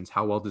important questions.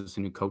 How well does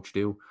the new coach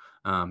do?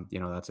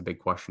 That's a big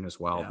question as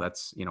well. Yeah.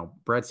 That's,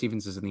 Brad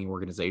Stevens is in the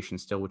organization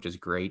still, which is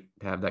great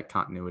to have that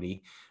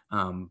continuity.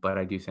 But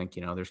I do think,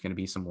 there's going to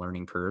be some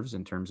learning curves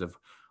in terms of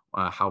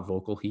how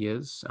vocal he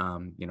is.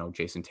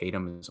 Jason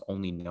Tatum is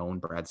only known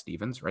Brad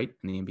Stevens, right,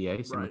 in the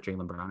NBA, same with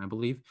Jaylen Brown, I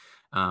believe.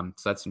 So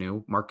that's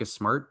new. Marcus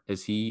Smart,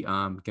 is he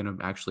going to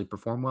actually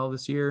perform well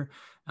this year?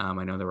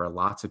 I know there were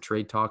lots of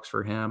trade talks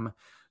for him.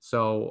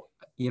 So,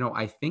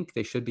 I think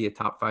they should be a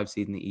top 5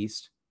 seed in the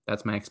East.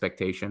 That's my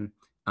expectation.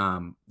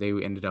 They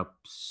ended up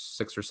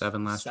 6 or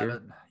 7 last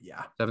year.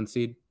 Yeah. 7th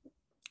seed.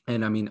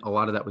 And I mean, a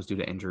lot of that was due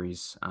to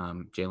injuries.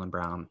 Jaylen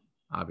Brown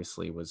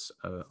obviously was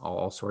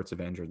all sorts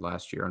of injured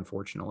last year,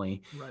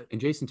 unfortunately. Right.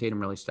 And Jason Tatum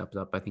really stepped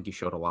up. I think he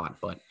showed a lot,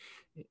 but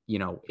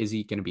is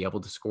he going to be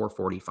able to score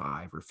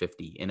 45 or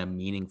 50 in a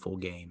meaningful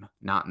game?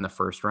 Not in the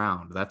first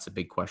round. That's a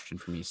big question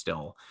for me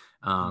still.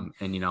 And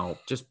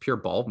just pure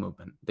ball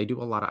movement. They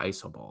do a lot of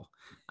iso ball.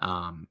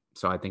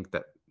 So I think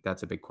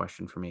that's a big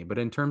question for me. But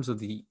in terms of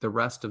the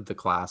rest of the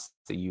class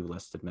that you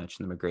listed, Mitch,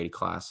 in the McGrady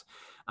class,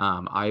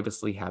 I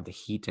obviously have the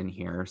Heat in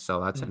here.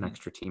 So that's an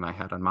extra team I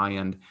had on my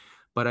end.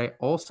 But I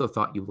also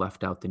thought you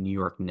left out the New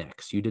York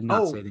Knicks. You did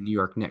not say the New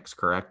York Knicks,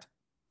 correct?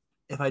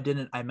 If I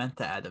didn't, I meant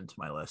to add them to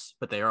my list,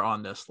 but they are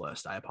on this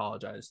list. I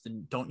apologize.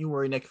 Don't you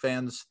worry, Knicks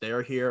fans. They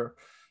are here,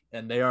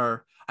 and they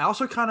are. I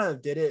also kind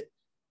of did it.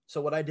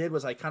 So what I did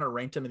was I kind of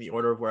ranked them in the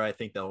order of where I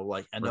think they'll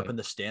like end up in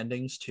the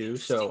standings too.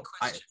 So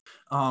I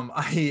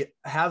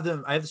have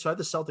them. I have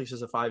the Celtics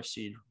as a 5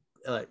 seed,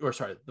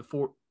 the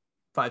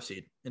 5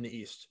 seed in the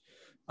East.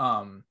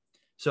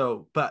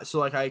 So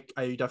I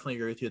definitely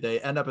agree with you.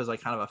 They end up as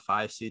like kind of a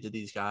 5 seed to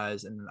these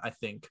guys, and I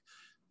think,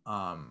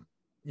 I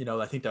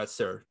think that's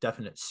their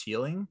definite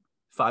ceiling,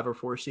 5 or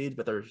 4 seed,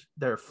 but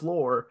their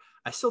floor,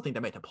 I still think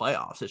they make the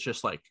playoffs. It's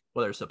just like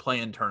whether it's a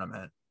play-in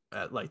tournament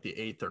at like the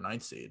 8th or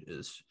 9th seed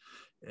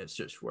it's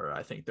just where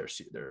I think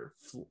their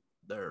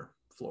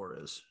floor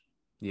is.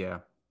 Yeah,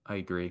 I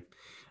agree.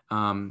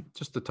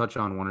 Just to touch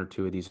on 1 or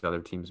 2 of these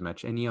other teams,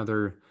 Mitch, any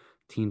other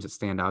teams that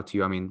stand out to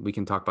you? I mean, we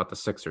can talk about the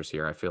Sixers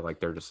here. I feel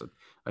like they're just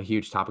a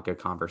huge topic of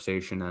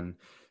conversation, and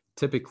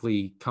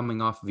typically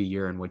coming off of a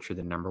year in which you're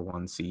the number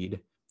 1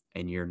 seed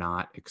and you're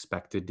not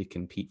expected to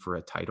compete for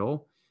a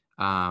title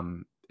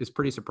is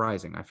pretty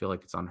surprising. I feel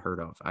like it's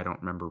unheard of. I don't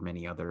remember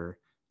many other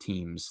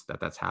teams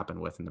that's happened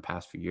with in the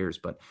past few years.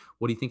 But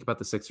what do you think about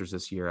the Sixers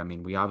this year? I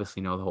mean, we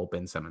obviously know the whole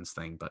Ben Simmons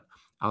thing, but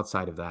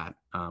outside of that,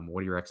 what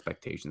are your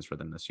expectations for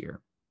them this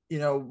year?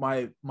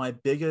 My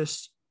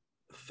biggest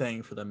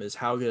thing for them is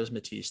how good is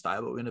Matisse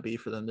Thybulle going to be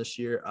for them this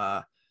year?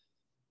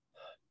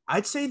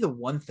 I'd say the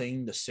one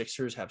thing the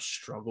Sixers have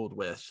struggled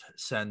with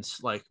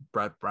since like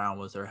Brett Brown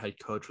was their head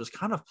coach was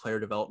kind of player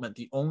development.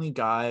 The only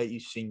guy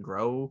you've seen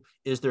grow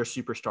is their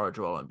superstar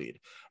Joel Embiid.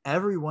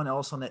 Everyone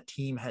else on that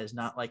team has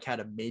not like had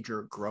a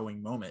major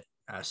growing moment,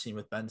 as seen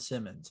with Ben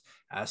Simmons,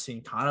 as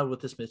seen kind of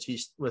with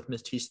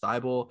Matisse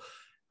Thybulle,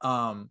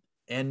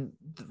 and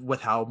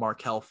with how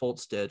Markelle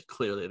Fultz did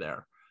clearly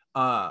there.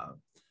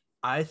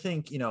 I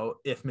think,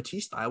 if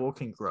Matisse Thybulle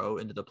can grow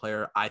into the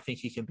player I think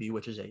he can be,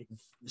 which is a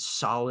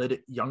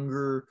solid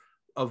younger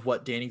of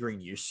what Danny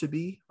Green used to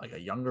be, like a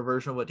younger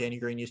version of what Danny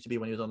Green used to be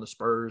when he was on the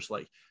Spurs,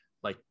 like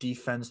like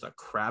defends the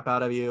crap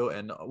out of you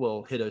and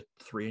will hit a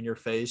 3 in your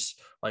face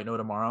like no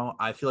tomorrow.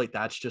 I feel like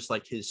that's just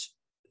like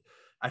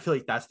I feel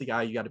like that's the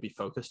guy you got to be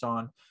focused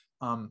on.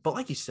 But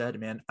like you said,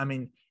 man, I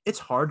mean, it's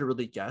hard to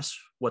really guess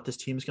what this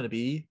team's going to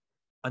be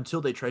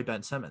until they trade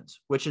Ben Simmons,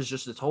 which is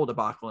just its whole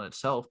debacle in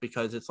itself,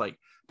 because it's like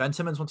Ben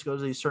Simmons wants to go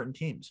to these certain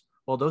teams.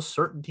 Well, those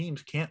certain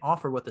teams can't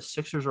offer what the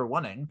Sixers are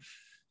wanting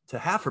to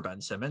have for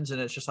Ben Simmons.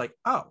 And it's just like,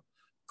 oh,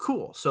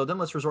 cool. So then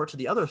let's resort to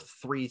the other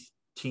 3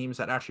 teams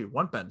that actually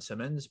want Ben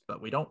Simmons,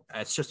 but we don't.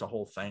 It's just a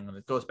whole thing, and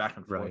it goes back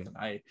and forth. Right.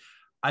 And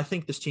I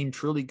think this team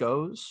truly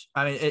goes.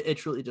 I mean, it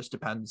truly just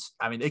depends.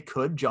 I mean, it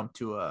could jump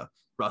to a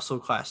Russell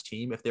class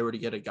team if they were to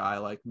get a guy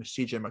like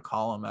CJ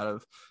McCollum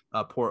out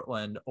of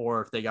Portland,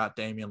 or if they got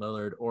Damian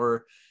Lillard,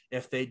 or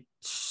if they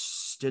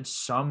did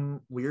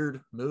some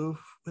weird move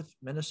with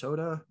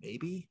Minnesota,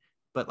 maybe.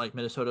 But like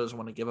Minnesota doesn't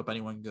want to give up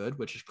anyone good,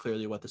 which is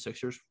clearly what the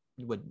Sixers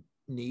would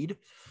need.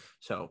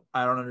 So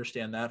I don't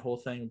understand that whole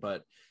thing.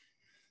 But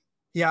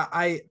yeah,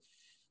 I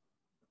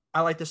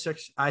like the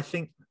Sixers. I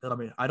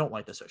don't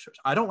like the Sixers.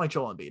 I don't like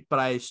Joel Embiid, but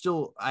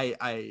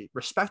I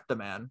respect the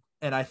man.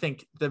 And I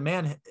think the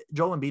man,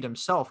 Joel Embiid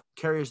himself,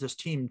 carries this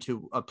team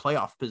to a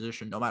playoff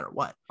position no matter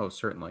what. Oh,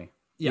 certainly.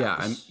 Yeah.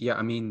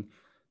 I mean,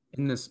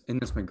 in this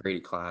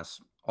McGrady class,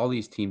 all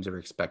these teams are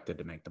expected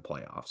to make the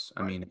playoffs.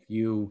 I mean, if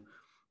you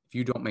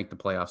don't make the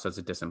playoffs, that's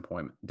a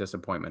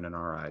disappointment in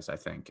our eyes, I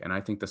think. And I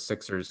think the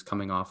Sixers,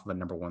 coming off of a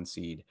number 1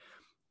 seed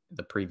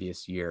the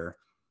previous year,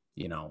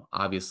 you know,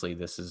 obviously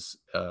this is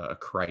a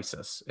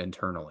crisis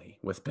internally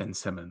with Ben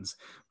Simmons,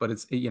 but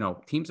it's, you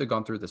know, teams have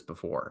gone through this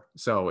before.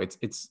 So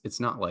it's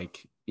not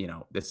like, you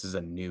know, this is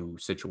a new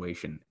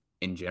situation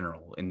in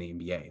general in the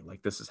NBA.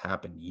 Like, this has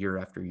happened year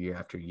after year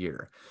after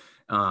year.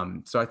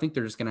 So I think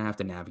they're just going to have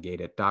to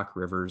navigate it. Doc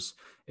Rivers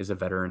is a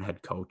veteran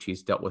head coach.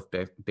 He's dealt with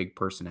big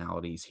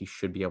personalities. He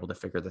should be able to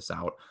figure this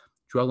out.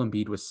 Joel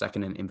Embiid was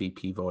second in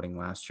MVP voting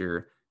last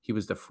year. He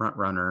was the front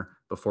runner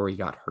before he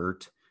got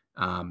hurt.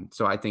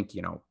 So I think,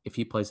 you know, if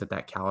he plays at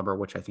that caliber,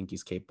 which I think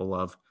he's capable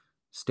of,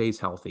 stays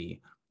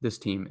healthy, this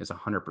team is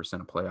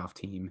 100% a playoff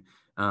team.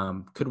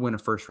 Could win a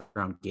first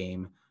round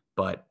game,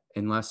 but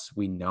unless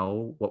we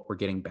know what we're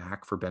getting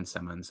back for Ben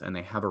Simmons and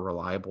they have a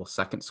reliable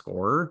second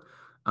scorer,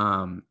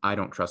 I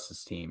don't trust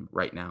this team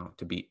right now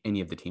to beat any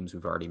of the teams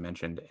we've already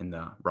mentioned in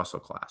the Russell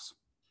class.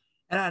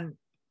 And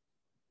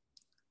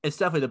it's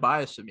definitely the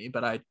bias to me,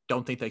 but I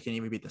don't think they can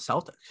even beat the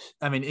Celtics.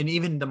 I mean, and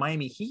even the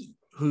Miami Heat,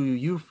 who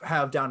you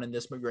have down in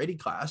this McGrady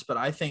class, but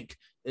I think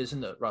is in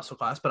the Russell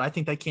class, but I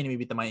think they can't even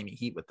beat the Miami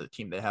Heat with the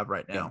team they have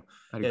right now.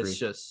 Yeah, I'd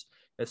agree.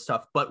 It's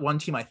tough. But one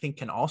team I think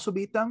can also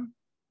beat them,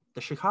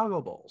 the Chicago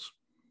Bulls.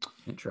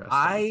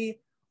 Interesting.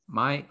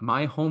 My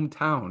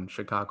hometown,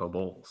 Chicago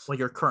Bulls. Well,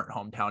 your current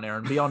hometown,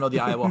 Aaron. We all know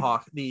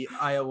the the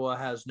Iowa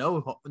has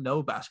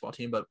no basketball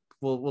team, but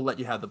we'll let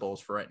you have the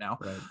Bulls for right now.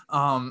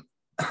 Right.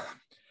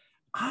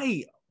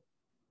 I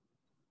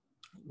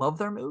love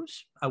their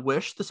moves. I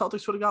wish the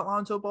Celtics would have got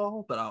Lonzo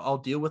Ball, but I'll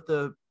deal with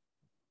the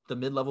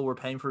mid-level we're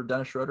paying for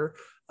Dennis Schroeder.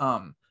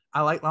 I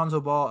like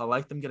Lonzo Ball. I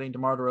like them getting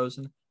DeMar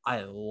DeRozan.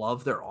 I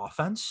love their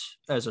offense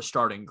as a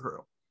starting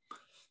crew.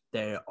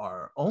 Their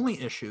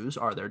only issues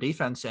are their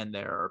defense and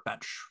their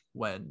bench.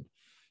 When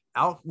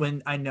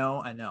I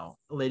know,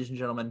 ladies and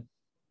gentlemen,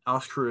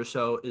 Alex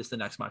Caruso is the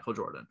next Michael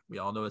Jordan. We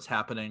all know it's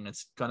happening.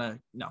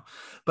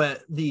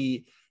 But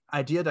the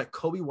idea that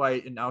Kobe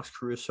White and Alex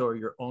Caruso are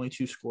your only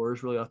 2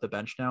 scorers really off the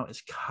bench now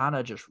is kind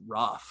of just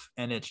rough.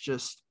 And it's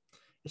just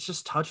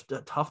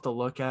tough to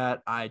look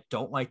at. I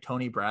don't like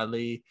Tony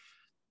Bradley.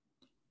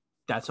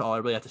 That's all I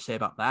really have to say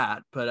about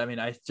that. But I mean,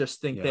 I just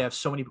think they have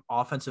so many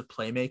offensive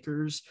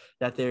playmakers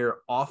that their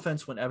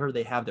offense, whenever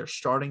they have their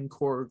starting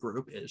core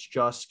group, is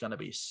just going to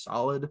be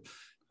solid.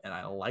 And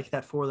I like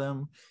that for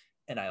them.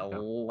 And I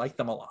like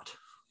them a lot.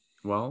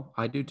 Well,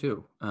 I do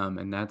too.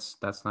 And that's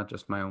not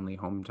just my only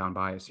hometown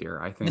bias here.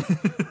 I think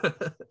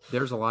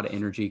there's a lot of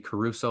energy.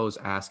 Caruso's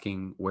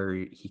asking where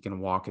he can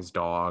walk his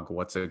dog.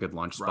 What's a good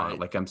lunch spot? Right.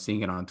 Like, I'm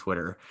seeing it on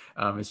Twitter.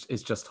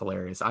 It's just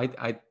hilarious.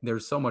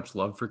 There's so much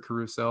love for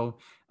Caruso.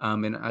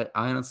 And I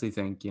honestly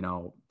think, you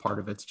know, part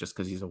of it's just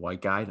because he's a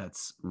white guy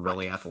that's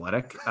really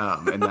athletic.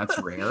 And that's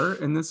rare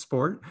in this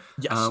sport.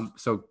 Yes.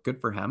 So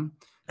good for him.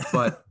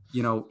 But,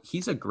 you know,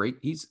 he's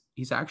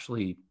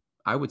actually,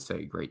 I would say,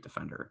 a great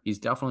defender. He's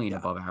definitely an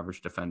above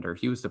average defender.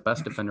 He was the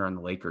best defender on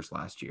the Lakers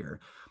last year,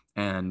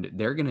 and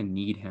they're going to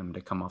need him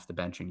to come off the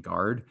bench and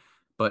guard.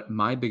 But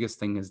my biggest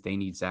thing is they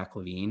need Zach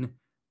LaVine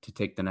to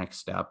take the next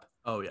step.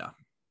 Oh, yeah.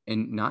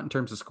 And not in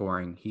terms of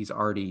scoring. He's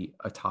already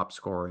a top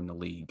scorer in the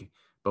league,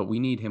 but we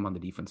need him on the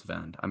defensive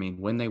end. I mean,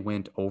 when they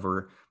went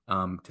over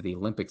to the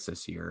Olympics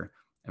this year,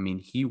 I mean,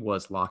 he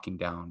was locking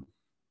down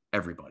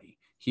everybody.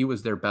 He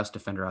was their best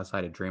defender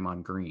outside of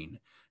Draymond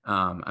Green.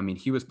 I mean,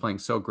 he was playing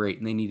so great,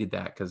 and they needed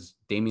that because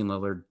Damian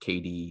Lillard,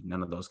 KD,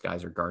 none of those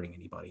guys are guarding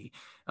anybody.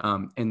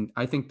 And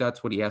I think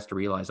that's what he has to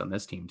realize on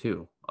this team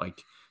too.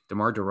 Like,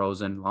 DeMar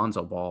DeRozan,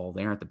 Lonzo Ball,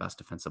 they aren't the best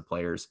defensive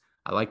players.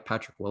 I like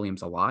Patrick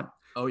Williams a lot.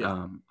 Oh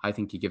yeah. I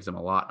think he gives them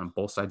a lot on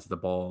both sides of the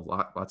ball,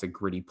 lots of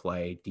gritty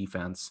play,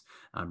 defense,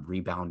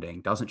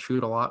 rebounding. Doesn't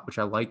shoot a lot, which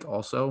I like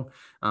also,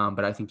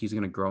 but I think he's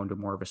going to grow into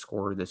more of a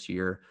scorer this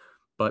year.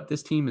 But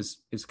this team is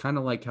kind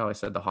of like how I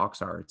said the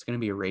Hawks are. It's going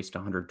to be a race to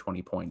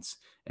 120 points,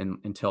 and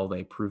until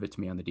they prove it to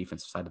me on the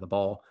defensive side of the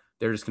ball,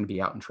 they're just going to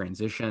be out in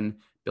transition.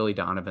 Billy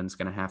Donovan's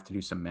going to have to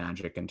do some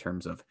magic in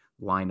terms of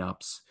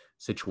lineups,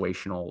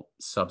 situational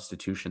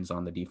substitutions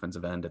on the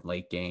defensive end in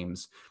late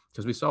games,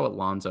 because we saw what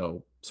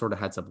Lonzo sort of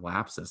had some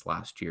lapses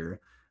last year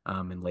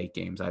in late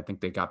games. I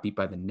think they got beat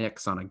by the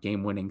Knicks on a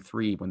game-winning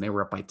 3 when they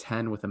were up by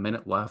 10 with a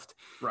minute left.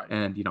 Right.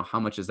 And, how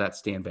much is that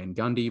Stan Van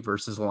Gundy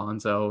versus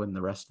Lonzo and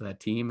the rest of that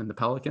team and the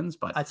Pelicans?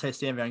 But I'd say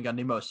Stan Van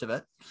Gundy most of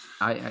it.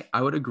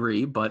 I would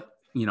agree, but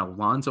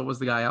Lonzo was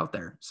the guy out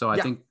there. So I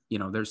Yeah. think,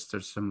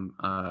 there's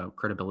some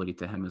credibility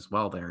to him as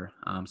well there,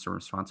 some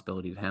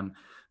responsibility to him.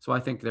 So I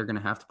think they're going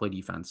to have to play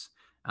defense.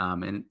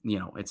 And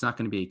it's not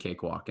going to be a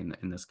cakewalk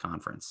in this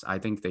conference. I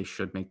think they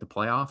should make the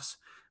playoffs,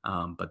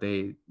 but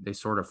they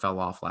sort of fell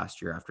off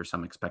last year after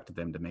some expected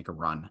them to make a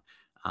run.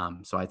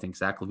 So I think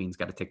Zach LaVine's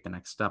got to take the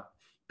next step.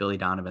 Billy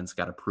Donovan's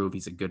got to prove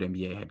he's a good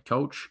NBA head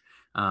coach.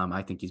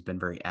 I think he's been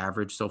very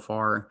average so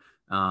far.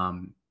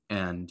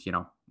 And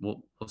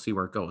we'll see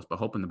where it goes, but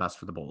hoping the best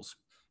for the Bulls.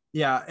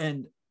 Yeah,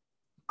 and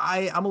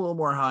I'm a little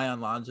more high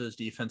on Lonzo's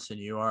defense than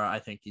you are. I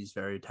think he's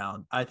very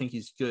talented. I think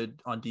he's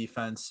good on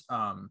defense.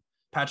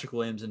 Patrick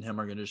Williams and him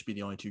are going to just be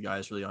the only 2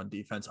 guys really on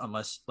defense,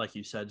 unless, like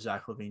you said,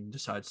 Zach LaVine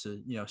decides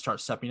to, start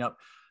stepping up.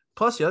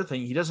 Plus, the other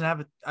thing, he doesn't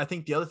have, I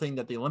think the other thing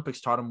that the Olympics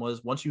taught him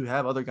was once you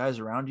have other guys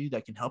around you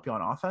that can help you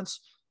on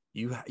offense,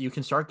 you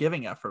can start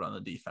giving effort on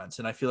the defense.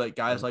 And I feel like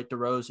guys like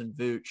DeRozan,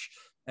 Vooch,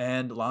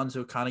 and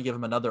Lonzo kind of give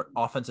him another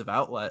offensive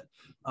outlet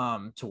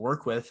to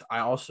work with.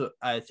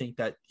 I think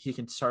that he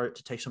can start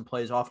to take some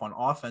plays off on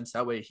offense.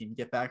 That way he can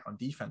get back on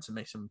defense and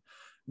make some,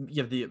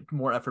 give the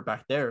more effort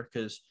back there.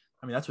 Because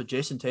that's what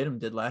Jason Tatum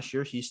did last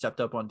year. He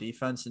stepped up on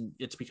defense, and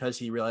it's because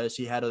he realized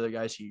he had other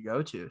guys he could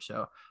go to.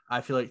 So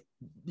I feel like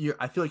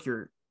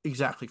you're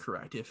exactly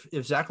correct.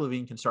 If Zach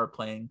LaVine can start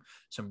playing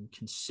some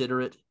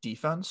considerate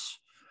defense,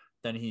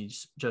 then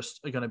he's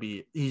going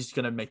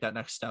to make that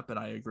next step. And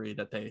I agree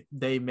that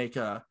they make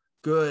a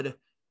good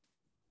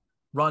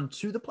run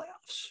to the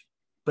playoffs,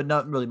 but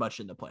not really much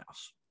in the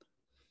playoffs.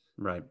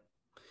 Right.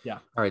 Yeah.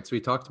 All right. So we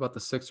talked about the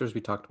Sixers. We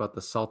talked about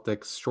the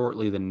Celtics,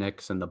 shortly the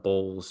Knicks and the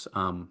Bulls.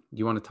 Do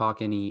you want to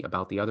talk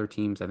about the other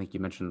teams? I think you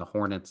mentioned the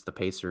Hornets, the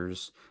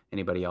Pacers,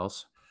 anybody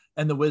else?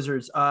 And the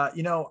Wizards. I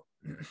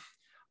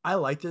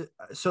liked it.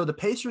 So the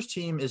Pacers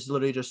team is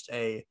literally just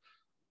hey,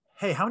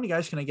 how many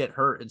guys can I get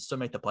hurt and still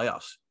make the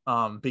playoffs?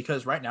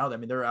 Because right now,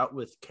 they're out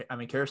with,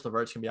 Karis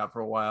LeVert's going to be out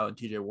for a while, and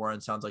TJ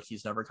Warren sounds like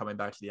he's never coming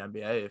back to the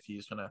NBA if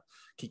he's going to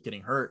keep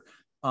getting hurt.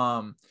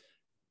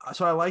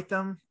 So I like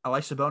them. I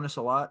like Sabonis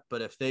a lot,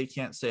 but if they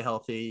can't stay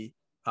healthy,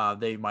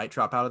 they might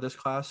drop out of this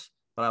class,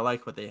 but I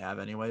like what they have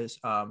anyways.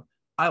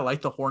 I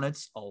like the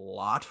Hornets a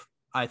lot.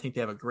 I think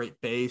they have a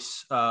great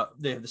base.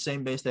 They have the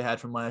same base they had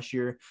from last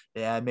year.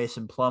 They add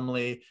Mason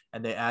Plumlee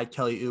and they add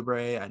Kelly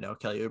Oubre. I know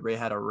Kelly Oubre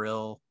had a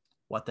real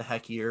what the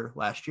heck year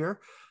last year.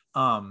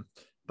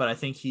 But I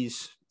think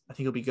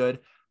he'll be good.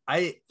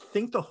 I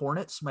think the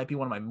Hornets might be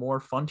one of my more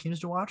fun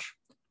teams to watch,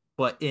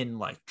 but in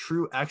like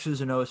true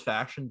X's and O's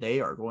fashion, they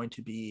are going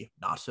to be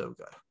not so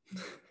good.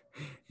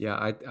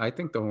 Yeah, I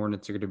think the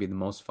Hornets are going to be the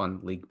most fun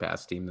league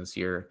pass team this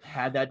year.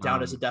 Had that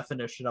down as a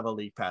definition of a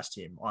league pass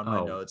team on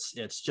my notes.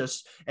 It's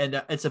just,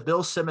 and it's a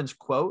Bill Simmons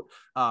quote.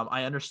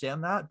 I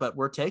understand that, but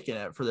we're taking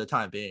it for the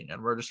time being.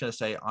 And we're just going to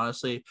say,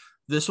 honestly,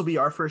 this will be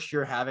our first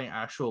year having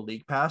actual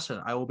league pass.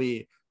 And I will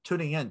be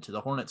tuning in to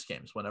the Hornets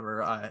games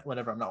whenever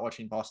I'm not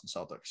watching Boston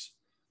Celtics.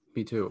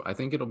 Me too. I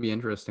think it'll be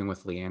interesting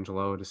with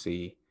LiAngelo to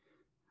see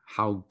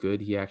how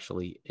good he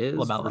actually is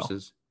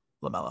versus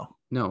LaMelo.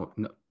 No.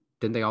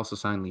 Didn't they also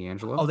sign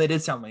LiAngelo? Oh, they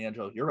did sign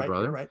LiAngelo. You're right.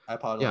 You're right. I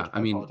apologize.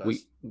 Yeah,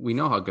 we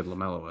know how good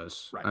LaMelo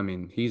is.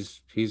 Right. He's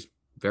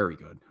very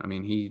good.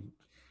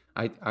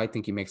 I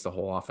think he makes the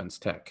whole offense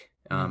tick.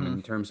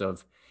 In terms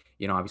of,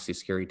 obviously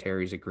Scary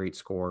Terry's a great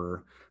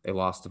scorer. They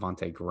lost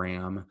Devontae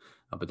Graham,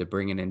 but they're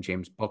bringing in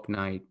James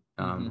Bouknight,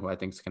 who I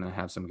think is going to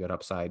have some good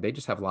upside. They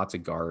just have lots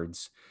of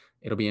guards.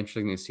 It'll be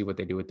interesting to see what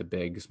they do with the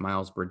bigs.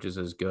 Miles Bridges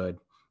is good.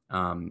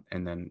 And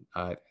then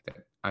I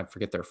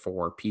forget their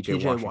 4.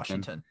 PJ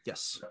Washington.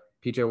 Yes.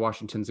 PJ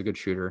Washington's a good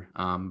shooter.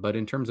 But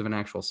in terms of an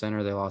actual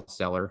center, they lost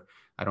Zeller.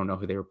 I don't know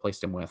who they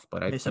replaced him with,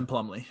 but Mason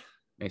Plumlee.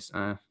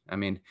 I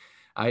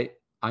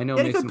know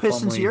he had Mason a good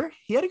Pistons Plumlee. Year.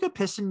 He had a good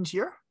Pistons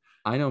year.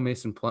 I know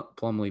Mason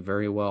Plumlee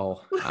very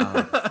well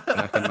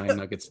back in my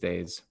Nuggets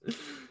days.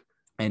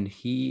 And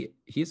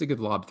he's a good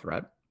lob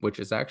threat, which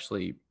is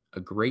actually a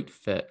great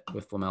fit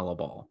with LaMelo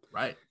Ball.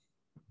 Right.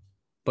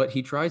 But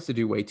he tries to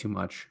do way too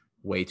much.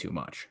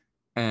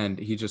 And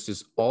he just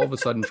is all of a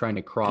sudden trying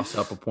to cross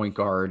up a point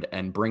guard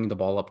and bring the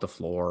ball up the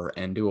floor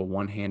and do a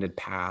one-handed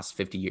pass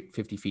 50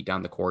 feet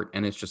down the court.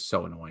 And it's just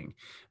so annoying.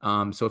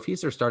 So if he's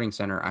their starting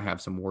center, I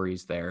have some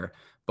worries there.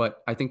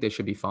 But I think they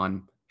should be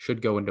fun. should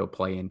go into a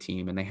play-in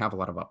team, and they have a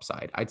lot of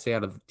upside. I'd say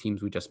out of the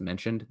teams we just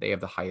mentioned, they have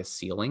the highest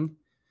ceiling.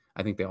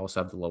 I think they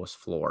also have the lowest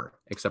floor,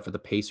 except for the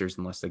Pacers,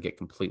 unless they get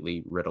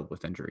completely riddled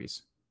with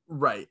injuries.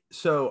 Right.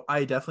 So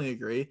I definitely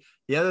agree.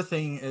 The other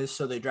thing is,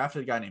 so they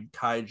drafted a guy named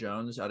Kai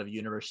Jones out of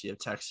University of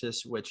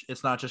Texas, which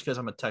it's not just because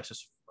I'm a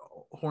Texas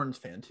Horns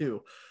fan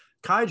too.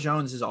 Kai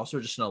Jones is also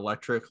just an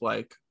electric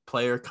like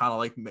player, kind of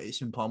like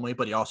Mason Plumlee,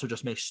 but he also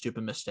just makes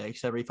stupid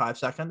mistakes every 5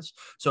 seconds.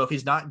 So if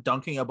he's not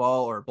dunking a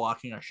ball or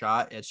blocking a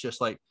shot, it's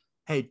just like,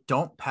 hey,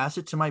 don't pass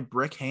it to my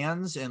brick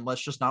hands and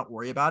let's just not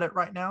worry about it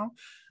right now.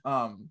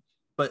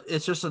 But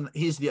it's just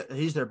he's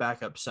their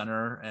backup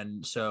center,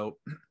 and so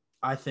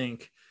I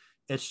think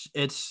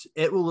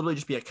it will literally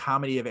just be a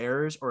comedy of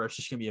errors, or it's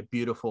just gonna be a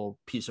beautiful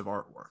piece of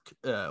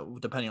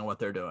artwork, depending on what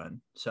they're doing.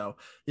 So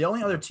the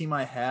only other team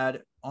I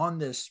had on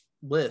this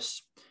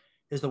list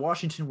is the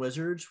Washington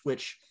Wizards,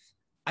 which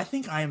I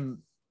think I'm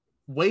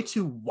way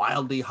too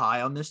wildly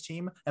high on this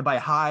team. And by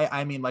high,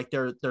 I mean like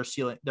their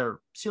ceiling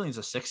is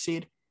a 6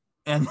 seed,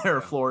 and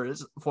their floor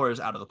is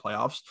out of the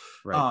playoffs.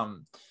 Right.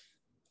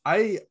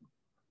 I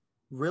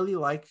really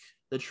like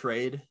the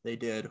trade they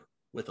did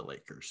with the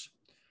Lakers.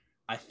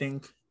 I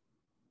think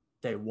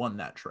they won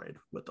that trade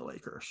with the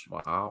Lakers.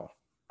 Wow.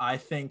 I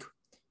think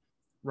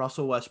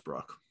Russell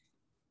Westbrook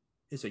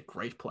is a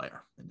great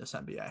player in this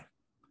NBA.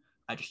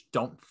 I just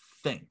don't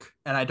think,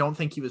 and I don't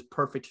think he was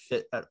perfect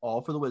fit at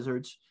all for the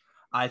Wizards.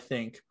 I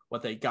think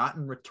what they got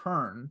in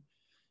return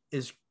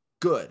is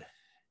good.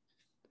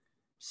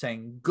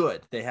 Saying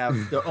good. They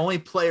have their only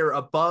player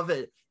above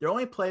it.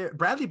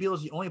 Bradley Beal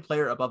is the only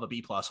player above a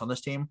B+ on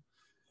this team.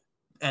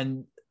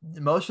 And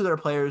most of their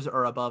players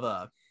are above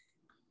a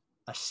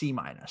C-.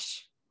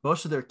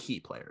 Most of their key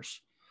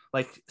players,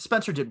 like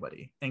Spencer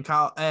Dinwiddie and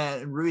Kyle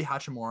and Rui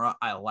Hachimura,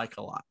 I like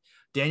a lot.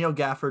 Daniel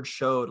Gafford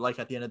showed, like,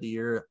 at the end of the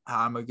year,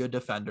 I'm a good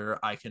defender.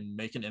 I can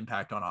make an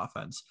impact on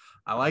offense.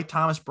 I like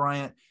Thomas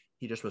Bryant.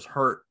 He just was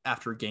hurt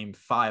after Game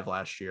 5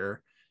 last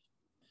year.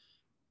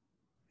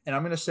 And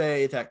I'm going to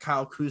say that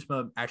Kyle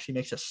Kuzma actually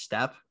makes a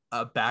step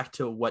back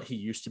to what he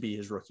used to be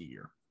his rookie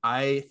year.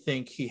 I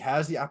think he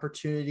has the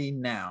opportunity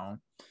now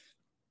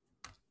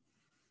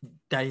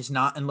that he's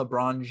not in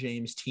LeBron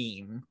James'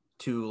 team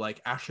to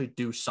like actually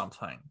do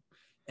something.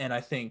 And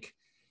I think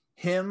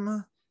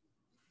him,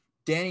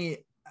 Danny,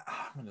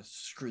 I'm going to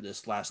screw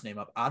this last name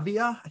up.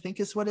 Advia, I think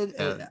is what it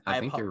is. I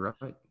think you're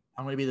right.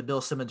 I'm going to be the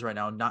Bill Simmons right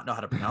now and not know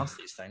how to pronounce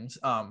these things.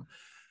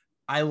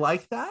 I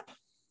like that.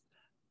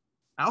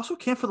 I also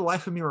can't for the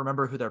life of me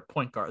remember who their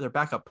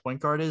backup point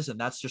guard is, and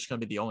that's just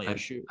going to be the only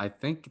issue. I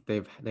think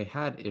they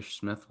had Ish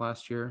Smith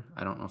last year.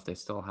 I don't know if they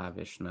still have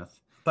Ish Smith.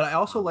 But I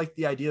also like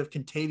the idea of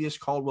Kentavious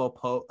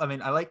Caldwell-Pope. I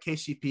mean, I like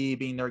KCP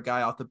being their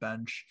guy off the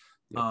bench.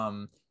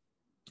 Yep.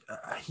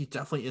 He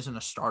definitely isn't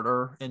a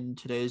starter in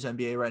today's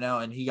NBA right now,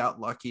 and he got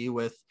lucky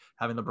with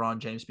having LeBron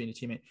James being a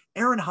teammate.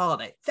 Aaron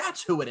Holiday,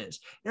 that's who it is.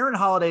 Aaron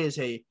Holiday is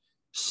a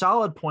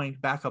solid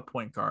backup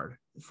point guard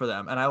for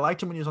them, and I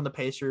liked him when he was on the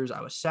Pacers.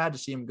 I was sad to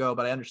see him go,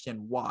 but I understand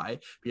why,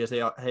 because they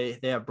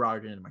have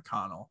Brogdon and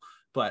McConnell.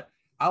 But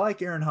I like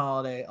Aaron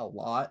Holiday a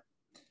lot.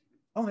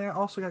 Oh, they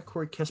also got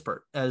Corey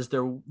Kispert as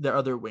their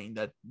other wing.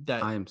 That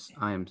I'm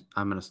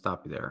going to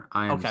stop you there.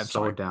 I am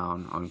sorry.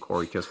 down on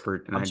Corey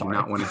Kispert, and I do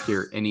not want to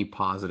hear any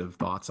positive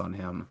thoughts on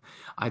him.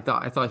 I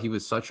thought he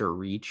was such a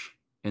reach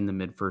in the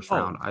mid first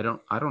round. I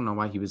don't know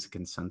why he was a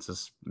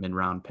consensus mid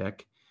round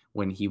pick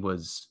when he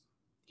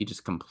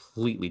just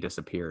completely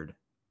disappeared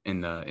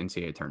in the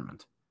NCAA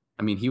tournament.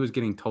 I mean, he was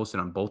getting toasted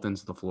on both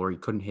ends of the floor. He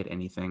couldn't hit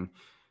anything.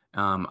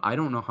 I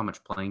don't know how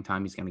much playing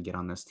time he's going to get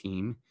on this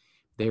team.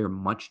 They are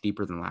much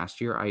deeper than last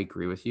year. I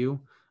agree with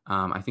you.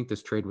 I think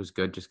this trade was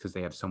good just because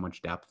they have so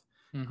much depth.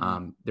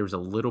 Mm-hmm. There was a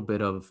little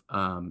bit of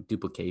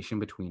duplication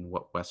between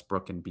what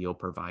Westbrook and Beal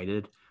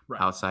provided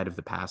outside of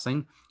the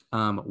passing.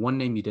 One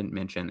name you didn't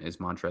mention is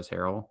Montrezl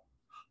Harrell.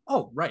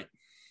 Oh, right.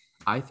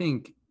 I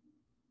think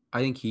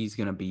he's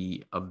going to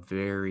be a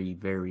very,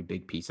 very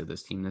big piece of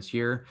this team this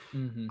year.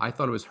 Mm-hmm. I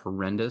thought it was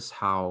horrendous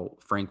how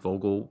Frank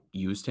Vogel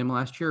used him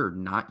last year or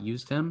not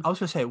used him. I was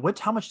going to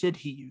say, how much did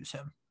he use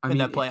him in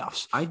that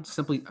playoffs?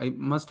 I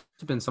must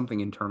have been something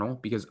internal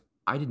because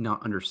I did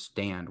not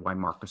understand why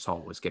Marc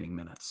Gasol was getting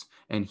minutes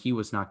and he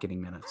was not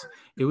getting minutes.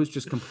 It was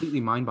just completely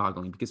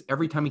mind-boggling because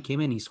every time he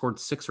came in, he scored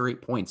 6 or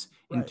 8 points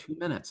in 2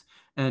 minutes.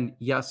 And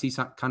yes, he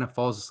kind of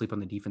falls asleep on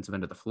the defensive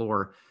end of the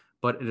floor.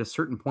 But at a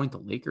certain point, the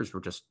Lakers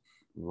were just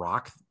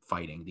rock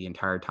fighting the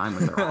entire time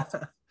with their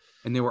offense.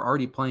 And they were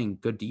already playing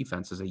good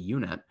defense as a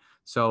unit.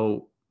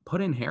 So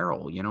put in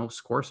Harrell,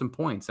 score some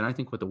points. And I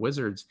think with the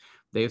Wizards,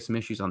 they have some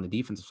issues on the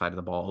defensive side of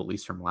the ball, at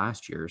least from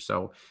last year.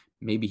 So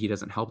maybe he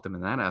doesn't help them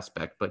in that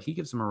aspect, but he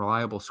gives them a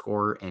reliable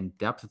scorer and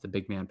depth at the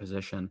big man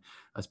position,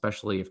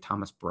 especially if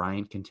Thomas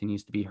Bryant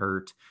continues to be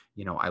hurt.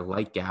 I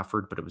like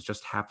Gafford, but it was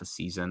just half a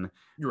season.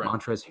 Right.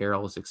 Montrezl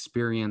Harrell is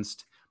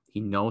experienced. He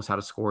knows how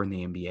to score in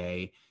the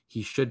NBA.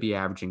 He should be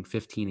averaging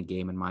 15 a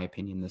game, in my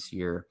opinion, this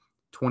year,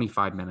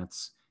 25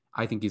 minutes.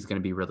 I think he's going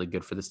to be really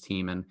good for this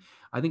team. And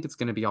I think it's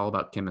going to be all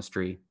about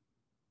chemistry.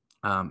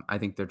 I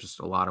think they're just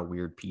a lot of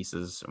weird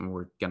pieces, and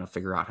we're going to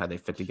figure out how they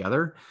fit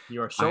together.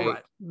 You are so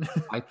I,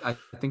 right. I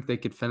think they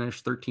could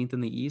finish 13th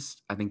in the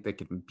East. I think they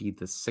could be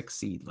the 6th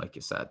seed, like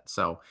you said.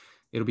 So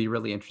it'll be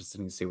really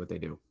interesting to see what they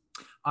do.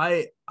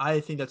 I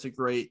think that's a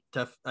great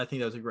I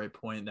think that's a great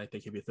point. That they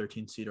could be a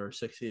 13 seed or a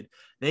 6 seed.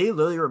 They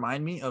literally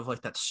remind me of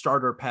like that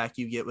starter pack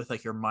you get with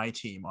like your My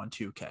Team on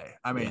 2K.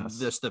 I mean, Yes.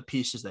 this the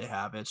pieces they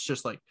have. It's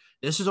just like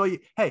this is all you.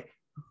 Hey,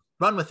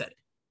 run with it.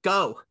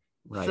 Go.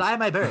 Right. Fly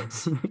my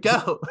birds.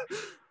 Go.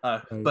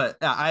 Right. But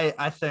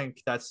I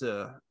think that's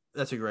a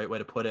great way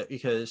to put it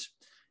because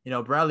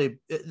Bradley,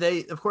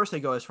 they of course they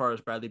go as far as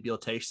Bradley Beal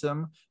takes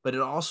them, but it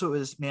also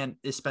is, man,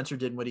 is Spencer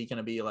Dinwiddie going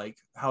to be like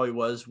how he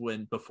was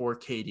when before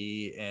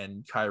KD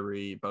and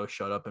Kyrie both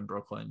showed up in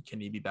Brooklyn?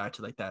 Can he be back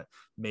to like that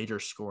major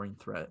scoring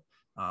threat,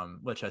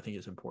 which I think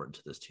is important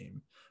to this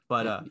team?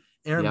 But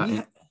Aaron,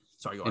 Yeah,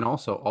 sorry, go on. and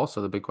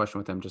also the big question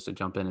with him, just to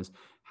jump in, is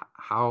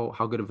how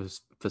good of a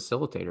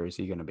facilitator is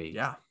he going to be?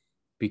 Yeah.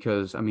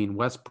 Because I mean,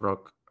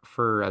 Westbrook,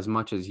 for as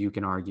much as you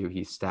can argue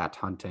he's stat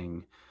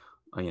hunting,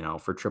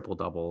 for triple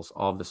doubles,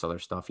 all of this other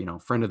stuff,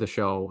 friend of the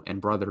show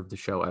and brother of the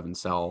show, Evan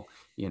Sell,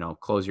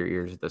 close your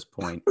ears at this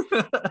point.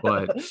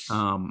 But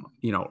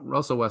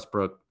Russell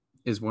Westbrook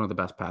is one of the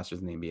best passers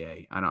in the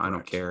NBA. I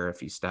don't care if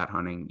he's stat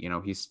hunting.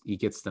 He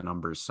gets the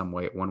numbers some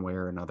way, one way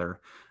or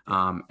another.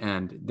 Yeah.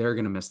 And they're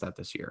going to miss that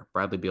this year.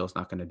 Bradley Beal's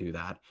not going to do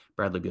that.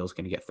 Bradley Beal's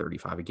going to get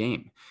 35 a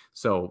game.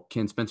 So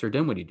can Spencer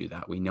Dinwiddie do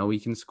that? We know he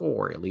can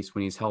score, at least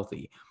when he's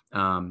healthy.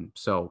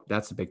 So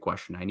that's a big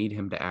question. I need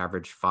him to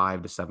average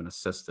 5 to 7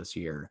 assists this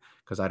year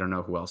because I don't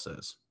know who else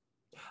is.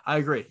 I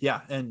agree.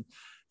 Yeah. And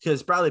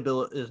because Bradley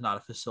Beal is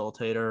not a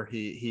facilitator.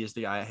 He is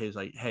the guy who's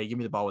like, hey, give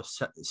me the ball with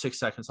 6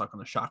 seconds left on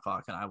the shot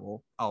clock and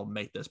I'll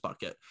make this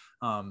bucket.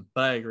 But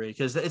I agree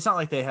because it's not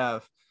like they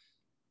have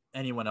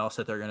anyone else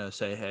that they're going to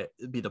say, hey,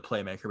 be the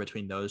playmaker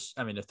between those.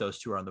 I mean, if those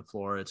two are on the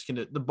floor,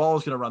 the ball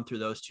is going to run through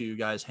those two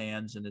guys'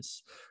 hands and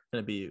it's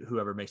going to be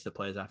whoever makes the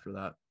plays after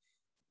that.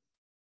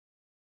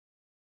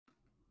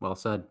 Well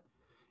said.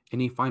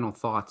 Any final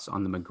thoughts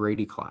on the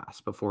McGrady class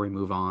before we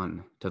move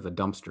on to the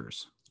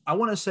dumpsters? I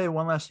want to say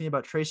one last thing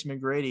about Tracy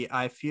McGrady.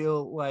 I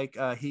feel like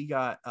he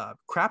got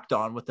crapped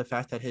on with the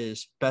fact that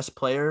his best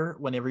player,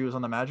 whenever he was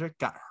on the Magic,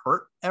 got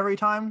hurt every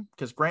time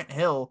because Grant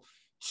Hill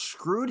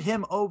screwed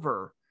him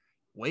over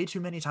way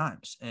too many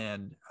times.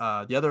 And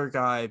the other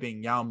guy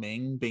being Yao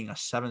Ming, being a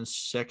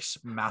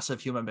 7'6" massive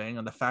human being,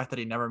 and the fact that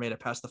he never made it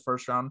past the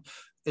first round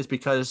is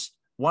because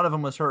one of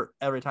them was hurt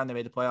every time they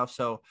made the playoffs.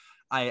 So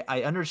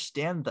I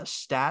understand the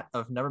stat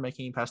of never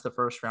making it past the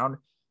first round.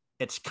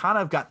 It's kind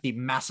of got the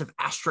massive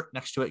asterisk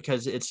next to it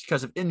because it's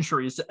because of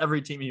injuries to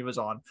every team he was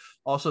on.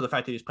 Also, the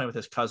fact that he's playing with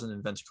his cousin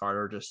and Vince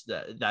Carter, just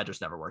that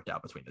just never worked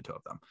out between the two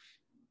of them.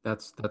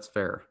 That's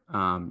fair.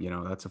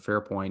 That's a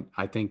fair point.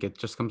 I think it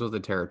just comes with the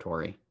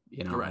territory.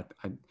 Right.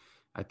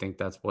 I think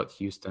that's what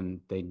Houston,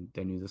 they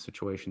knew the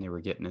situation they were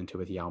getting into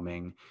with Yao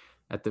Ming.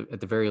 At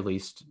the very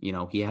least,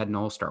 he had an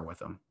all-star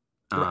with him.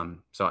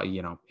 So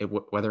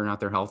whether or not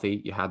they're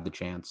healthy, you had the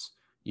chance.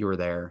 You were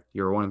there.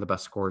 You were one of the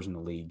best scorers in the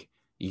league.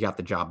 You got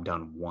the job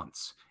done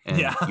once, and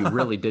you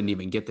really didn't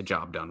even get the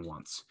job done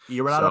once.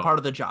 You were not a part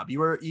of the job. You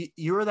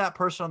were that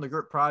person on the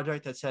group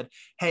project that said,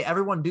 "Hey,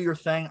 everyone, do your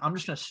thing. I'm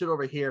just going to sit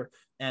over here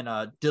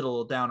and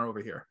diddle down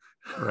over here."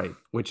 Right,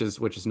 which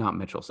is not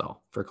Mitchell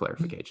Sell, for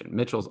clarification.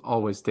 Mitchell's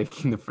always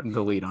taking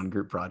the lead on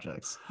group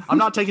projects. I'm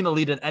not taking the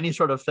lead in any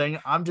sort of thing.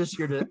 I'm just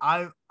here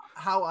to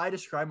how I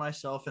describe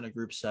myself in a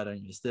group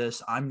setting is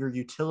this: I'm your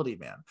utility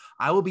man.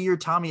 I will be your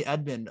Tommy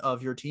Edmond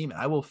of your team, and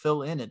I will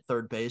fill in at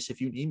third base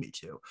if you need me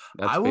to.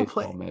 That's I will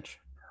baseball, play. Mitch.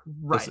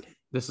 Right.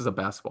 This is a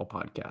basketball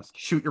podcast.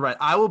 Shoot, you're right.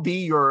 I will be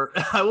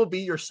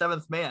your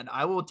seventh man.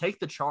 I will take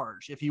the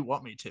charge if you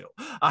want me to.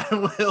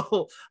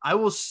 I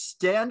will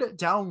stand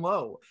down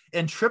low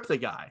and trip the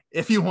guy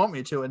if you want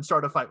me to and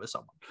start a fight with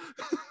someone.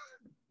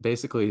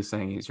 Basically, he's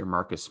saying he's your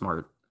Marcus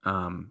Smart,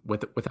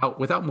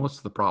 without most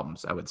of the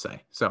problems, I would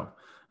say. So,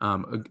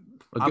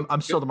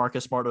 I'm still the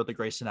Marcus Smart or the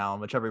Grayson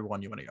Allen, whichever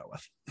one you want to go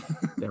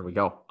with. There we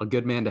go. A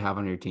good man to have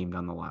on your team,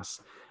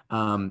 nonetheless.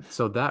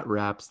 So that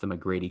wraps the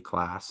McGrady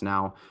class.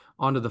 Now,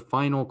 on to the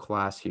final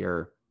class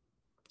here.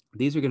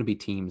 These are going to be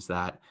teams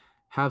that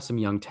have some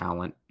young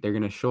talent. They're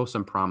going to show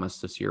some promise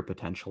this year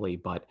potentially,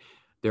 but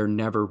they're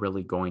never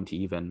really going to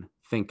even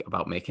think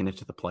about making it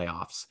to the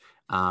playoffs.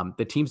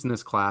 The teams in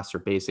this class are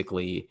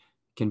basically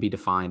can be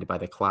defined by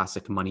the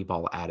classic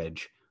Moneyball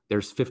adage.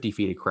 There's 50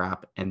 feet of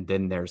crap, and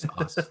then there's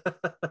us. There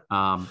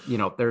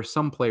are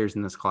some players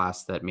in this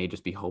class that may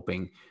just be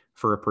hoping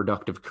for a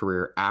productive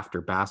career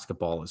after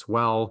basketball as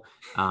well.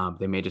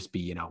 They may just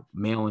be,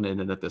 mailing it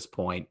in at this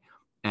point.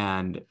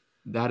 And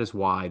that is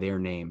why they are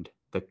named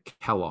the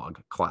Kellogg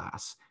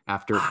class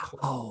after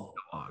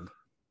Kellogg,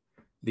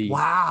 the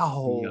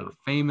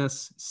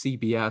famous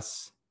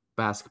CBS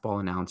basketball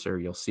announcer.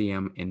 You'll see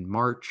him in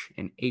March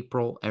and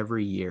April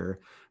every year.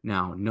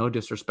 Now, no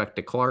disrespect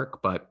to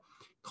Clark, but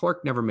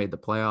Clark never made the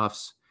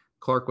playoffs.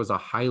 Clark was a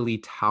highly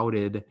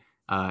touted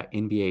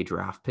NBA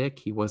draft pick.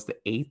 He was the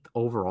 8th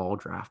overall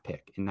draft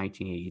pick in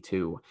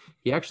 1982.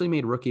 He actually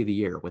made Rookie of the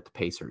Year with the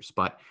Pacers,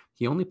 but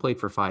he only played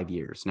for 5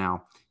 years.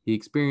 Now, he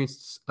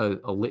experienced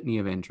a litany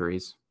of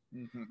injuries,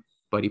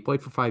 but he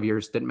played for 5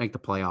 years, didn't make the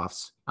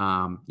playoffs,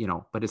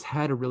 but has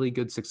had a really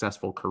good,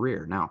 successful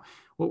career. Now,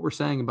 what we're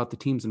saying about the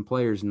teams and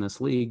players in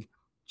this league,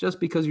 just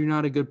because you're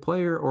not a good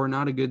player or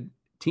not a good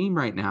team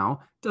right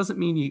now, doesn't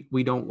mean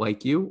we don't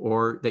like you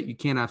or that you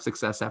can't have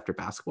success after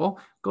basketball.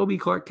 Go be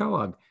Clark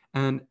Kellogg,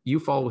 and you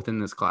fall within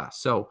this class.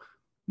 So,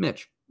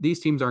 Mitch, these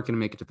teams aren't going to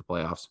make it to the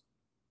playoffs.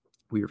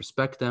 We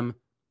respect them,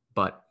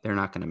 but they're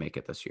not going to make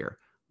it this year.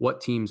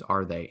 What teams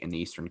are they in the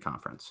Eastern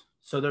Conference?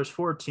 So there's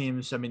 4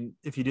 teams. I mean,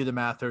 if you do the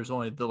math, there's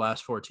only the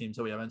last 4 teams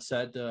that we haven't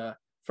said.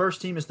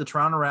 First team is the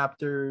Toronto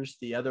Raptors.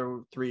 The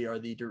other 3 are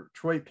the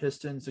Detroit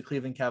Pistons, the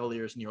Cleveland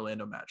Cavaliers, and the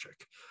Orlando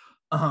Magic.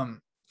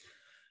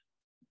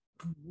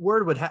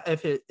 Word would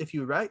if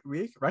you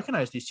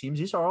recognize these teams,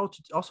 these are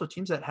also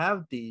teams that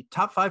have the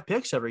top 5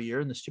 picks every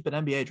year in the stupid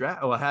NBA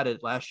draft. Oh, I had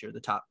it last year,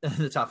 the top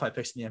 5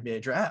 picks in the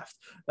NBA draft.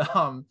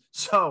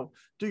 So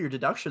do your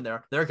deduction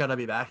there. They're gonna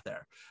be back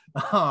there.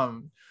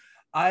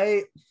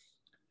 I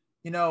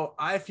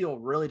feel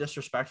really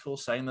disrespectful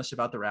saying this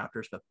about the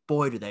Raptors, but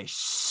boy, do they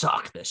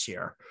suck this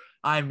year.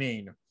 I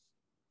mean,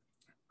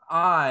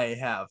 I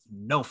have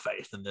no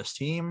faith in this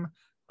team.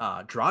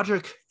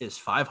 Dragic is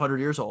 500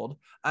 years old.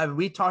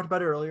 We talked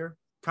about it earlier.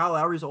 Kyle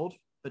Lowry's old,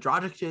 but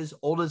Dragic is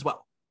old as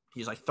well.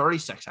 He's like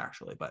 36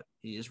 actually, but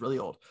he is really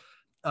old.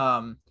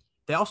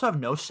 They also have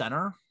no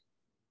center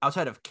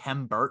outside of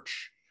Kem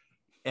Birch.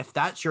 If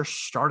that's your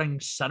starting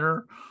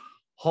center,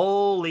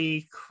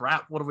 holy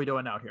crap, what are we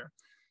doing out here?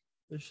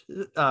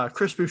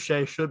 Chris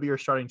Boucher should be your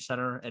starting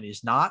center, and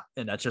he's not,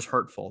 and that's just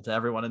hurtful to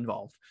everyone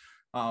involved.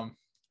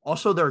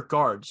 Also, their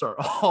guards are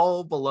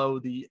all below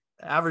the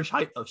average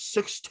height of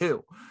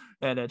 6'2",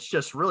 and it's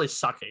just really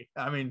sucky.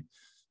 I mean,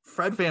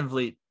 Fred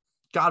VanVleet,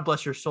 God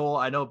bless your soul.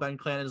 I know Ben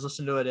Clanton is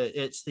listening to it.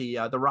 It's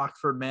the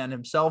Rockford man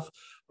himself,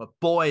 but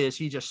boy, is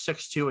he just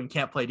 6'2" and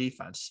can't play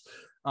defense.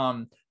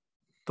 The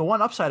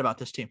one upside about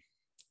this team,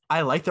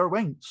 I like their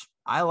wings.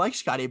 I like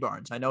Scotty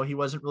Barnes. I know he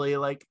wasn't really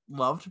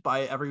loved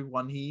by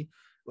everyone.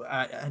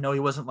 I know he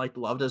wasn't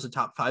loved as a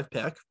top 5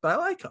 pick, but I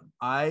like him.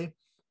 I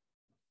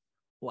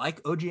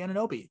like OG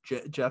Anunoby,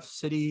 Jeff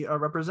City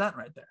represent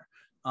right there.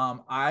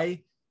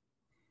 I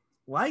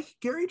like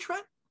Gary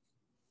Trent.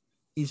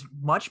 He's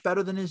much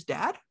better than his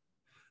dad,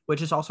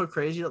 which is also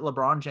crazy that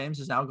LeBron James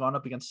has now gone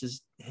up against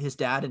his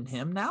dad and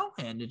him now,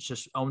 and it's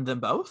just owned them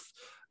both.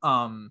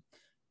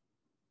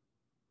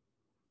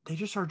 They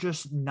just are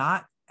just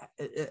not.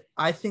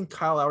 I think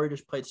Kyle Lowry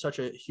just played such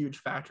a huge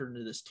factor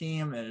into this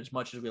team, and as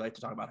much as we like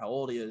to talk about how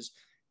old he is,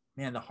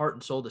 man, the heart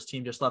and soul of this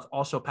team just left.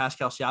 Also,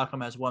 Pascal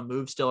Siakam has one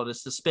move still, and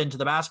it's the spin to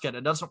the basket.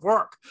 It doesn't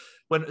work.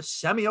 When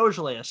Semi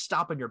Ojeleye is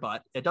stopping your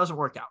butt, it doesn't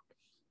work out.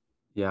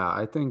 Yeah,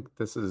 I think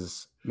this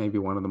is maybe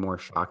one of the more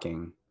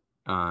shocking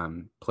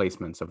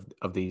placements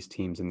of these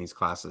teams in these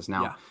classes.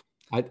 Now,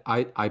 yeah.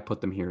 I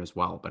put them here as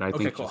well, but I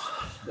think cool.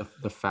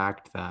 the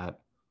fact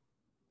that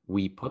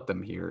we put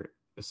them here,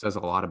 it says a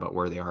lot about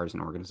where they are as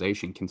an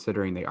organization,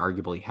 considering they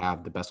arguably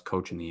have the best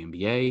coach in the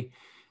NBA.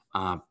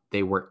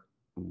 They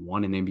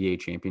won an NBA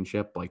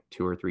championship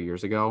 2 or 3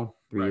 years ago,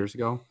 3 years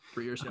ago.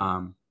 3 years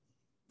ago.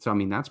 So, I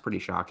mean, that's pretty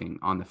shocking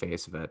on the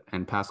face of it.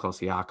 And Pascal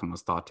Siakam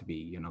was thought to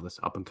be, this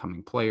up and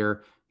coming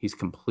player. He's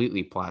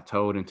completely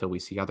plateaued until we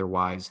see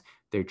otherwise.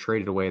 They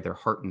traded away their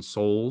heart and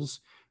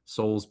souls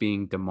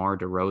being DeMar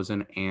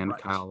DeRozan and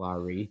Kyle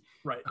Lowry.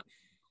 Right.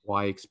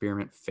 Kawhi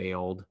experiment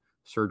failed.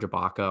 Serge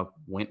Ibaka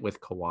went with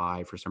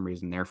Kawhi. For some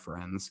reason, they're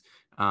friends.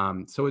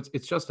 So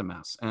it's just a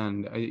mess.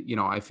 And,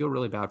 I feel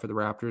really bad for the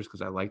Raptors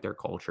because I like their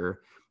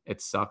culture.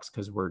 It sucks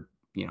because we're,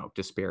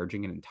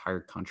 disparaging an entire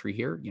country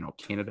here.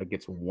 Canada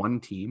gets one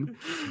team.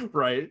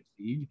 Right.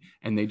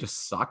 And they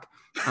just suck.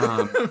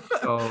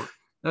 So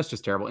that's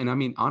just terrible. And I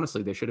mean,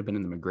 honestly, they should have been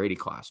in the McGrady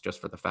class just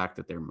for the fact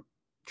that they're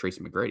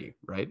Tracy McGrady.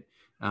 Right.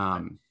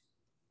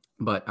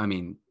 But I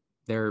mean,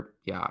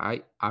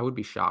 I would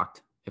be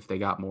shocked if they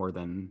got more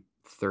than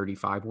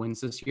 35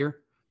 wins this year.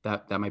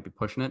 That might be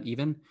pushing it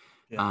even.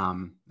 Yeah.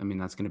 I mean,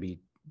 that's going to be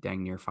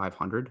dang near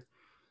 500.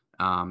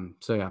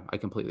 So yeah, I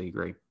completely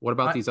agree. What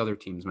about these other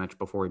teams, Mitch,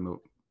 before we move?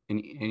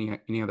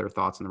 Any other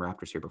thoughts on the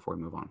Raptors here before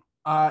we move on?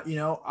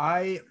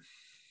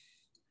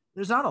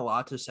 There's not a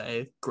lot to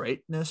say.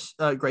 Great things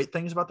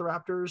about the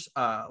Raptors.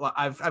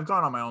 I've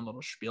gone on my own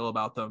little spiel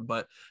about them,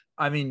 but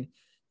I mean,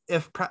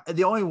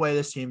 the only way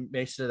this team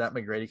makes it to that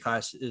McGrady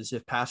class is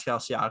if Pascal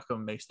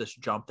Siakam makes this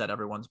jump that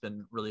everyone's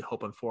been really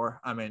hoping for.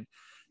 I mean,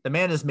 the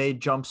man has made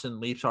jumps and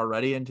leaps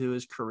already into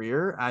his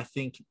career. I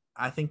think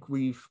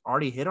we've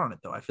already hit on it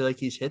though. I feel like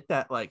he's hit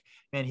that,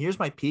 man, here's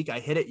my peak. I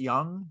hit it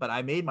young, but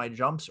I made my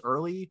jumps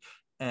early.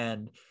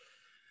 And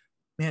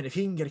man, if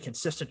he can get a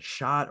consistent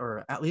shot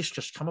or at least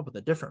just come up with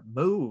a different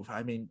move.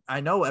 I mean,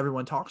 I know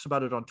everyone talks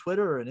about it on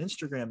Twitter and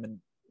Instagram and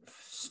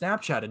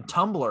Snapchat and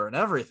Tumblr and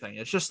everything.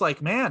 It's just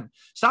man,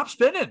 stop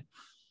spinning.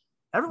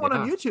 Everyone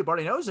on YouTube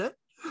already knows it.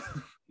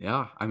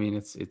 Yeah, I mean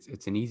it's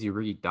an easy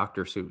read,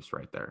 Dr. Seuss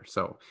right there.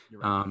 So, You're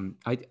right.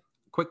 I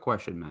quick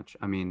question, Mitch.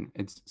 I mean,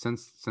 it's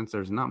since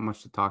there's not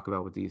much to talk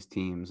about with these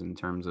teams in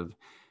terms of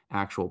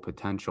actual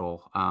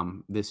potential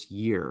this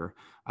year,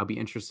 I'll be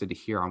interested to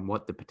hear on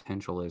what the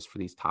potential is for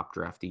these top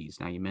draftees.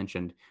 Now, you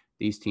mentioned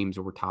these teams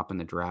were top in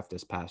the draft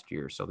this past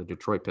year. So the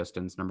Detroit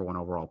Pistons, number one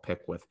overall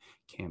pick with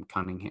Cade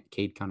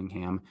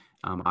Cunningham,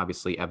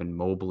 obviously Evan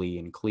Mobley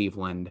in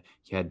Cleveland.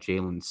 You had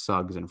Jalen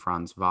Suggs and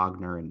Franz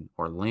Wagner in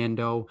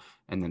Orlando,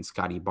 and then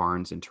Scotty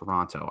Barnes in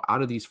Toronto.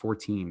 Out of these four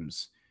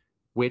teams,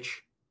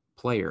 which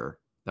player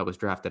that was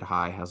drafted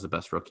high has the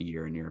best rookie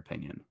year in your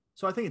opinion?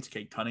 So I think it's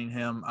Cade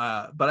Cunningham.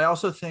 But I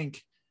also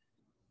think,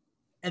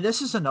 and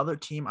this is another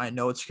team I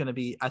know it's going to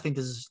be, I think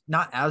this is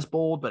not as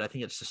bold, but I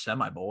think it's a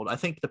semi-bold. I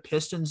think the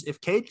Pistons, if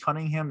Cade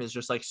Cunningham is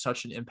just like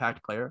such an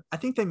impact player, I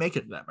think they make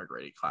it to that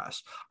McGrady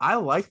class. I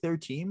like their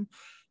team.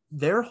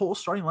 Their whole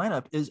starting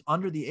lineup is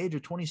under the age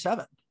of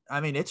 27.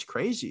 I mean, it's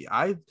crazy.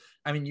 I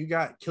mean, you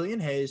got Killian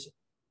Hayes.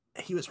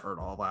 He was hurt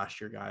all last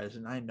year, guys.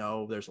 And I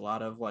know there's a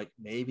lot of like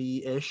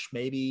maybe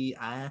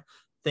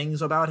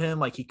things about him.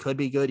 Like he could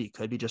be good. He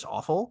could be just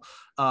awful.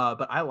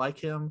 But I like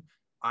him.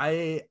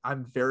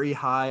 I'm very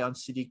high on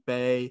Sadiq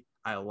Bey.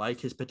 I like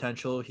his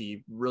potential.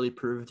 He really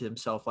proved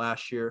himself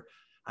last year.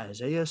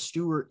 Isaiah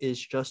Stewart is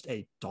just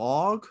a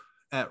dog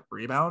at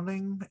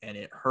rebounding,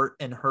 and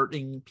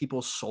hurting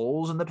people's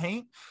souls in the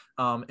paint.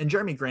 And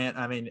Jeremy Grant,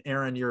 I mean,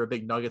 Aaron, you're a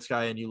big Nuggets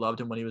guy and you loved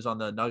him when he was on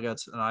the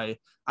Nuggets. And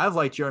I've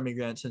liked Jeremy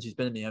Grant since he's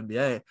been in the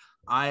NBA.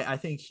 I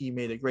think he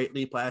made a great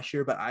leap last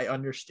year, but I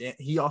understand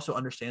he also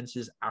understands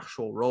his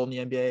actual role in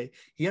the NBA.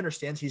 He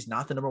understands he's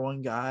not the number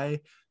one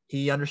guy.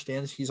 He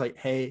understands he's like,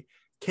 hey,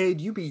 Cade,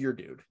 you be your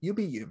dude. You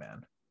be you,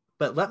 man.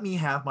 But let me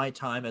have my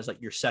time as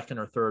like your second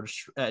or third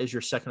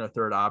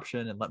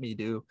option, and let me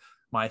do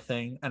my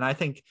thing. And I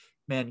think,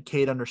 man,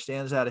 Cade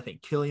understands that. I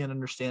think Killian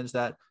understands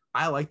that.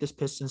 I like this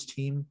Pistons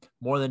team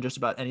more than just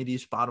about any of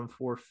these bottom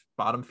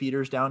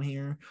feeders down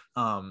here.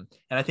 And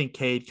I think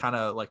Cade kind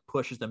of like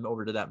pushes them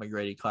over to that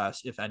McGrady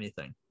class, if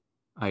anything.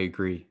 I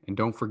agree. And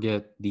don't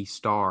forget the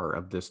star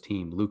of this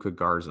team, Luka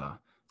Garza,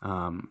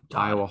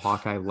 Iowa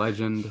Hawkeye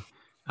legend,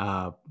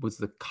 was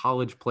the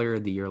college player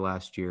of the year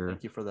last year.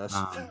 Thank you for this.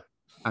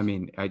 I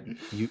mean,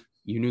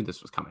 you knew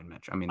this was coming,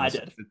 Mitch. I mean, I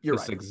did. You're right.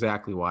 This is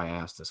exactly why I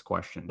asked this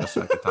question, just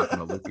so I could talk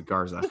about Luka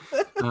Garza.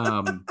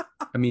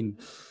 I mean,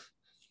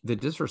 the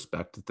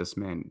disrespect that this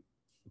man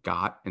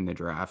got in the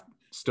draft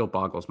still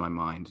boggles my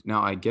mind.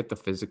 Now, I get the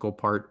physical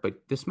part, but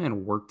this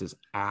man worked his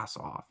ass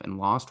off and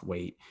lost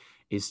weight,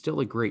 is still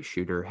a great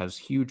shooter,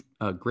 has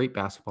great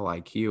basketball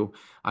IQ.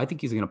 I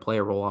think he's going to play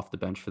a role off the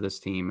bench for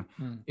this team.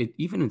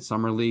 Even in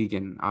summer league,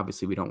 and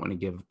obviously we don't want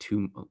to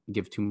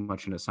give too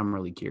much into summer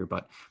league here,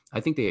 but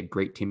I think they had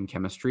great team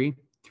chemistry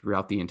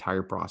throughout the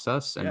entire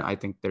process, and I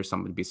think there's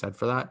something to be said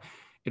for that.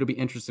 It'll be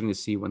interesting to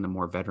see when the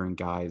more veteran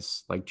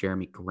guys like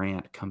Jeremy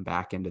Grant come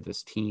back into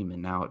this team,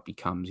 and now it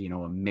becomes,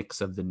 a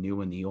mix of the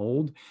new and the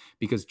old,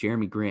 because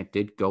Jeremy Grant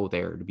did go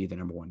there to be the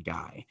number one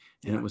guy.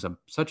 And it was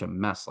such a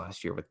mess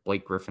last year with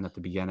Blake Griffin at the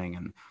beginning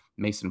and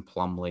Mason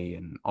Plumlee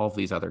and all of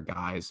these other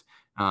guys.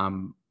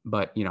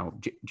 But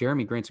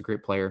Jeremy Grant's a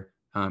great player.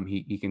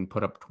 He can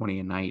put up 20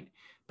 a night,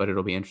 but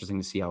it'll be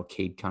interesting to see how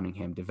Cade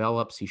Cunningham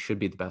develops. He should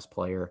be the best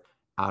player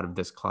out of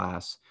this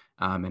class.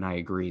 And I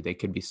agree, they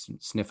could be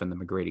sniffing the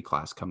McGrady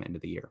class coming into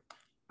the year.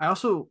 I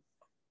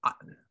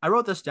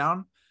wrote this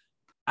down.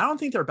 I don't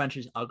think their bench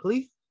is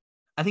ugly.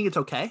 I think it's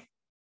okay.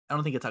 I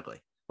don't think it's ugly.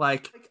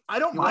 Like I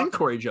don't mind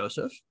Corey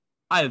Joseph.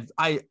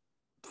 I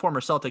former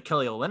Celtic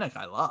Kelly Olynyk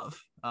I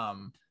love.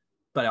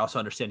 But I also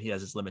understand he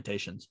has his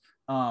limitations.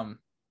 And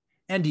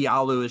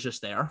Diallo is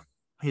just there.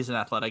 He's an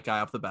athletic guy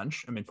off the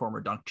bench. I mean,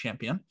 former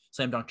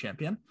slam dunk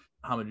champion,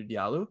 Hamidou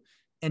Diallo.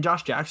 And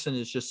Josh Jackson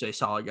is just a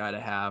solid guy to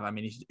have. I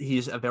mean,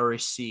 he's a very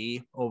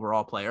C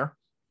overall player.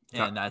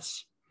 And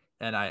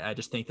I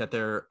just think that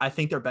their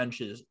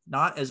bench is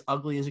not as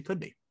ugly as it could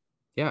be.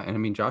 Yeah. And I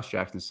mean, Josh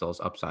Jackson still has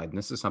upside. And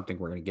this is something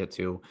we're going to get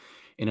to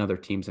in other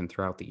teams and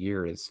throughout the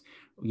year is,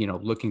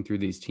 looking through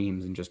these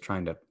teams and just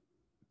trying to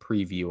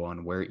preview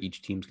on where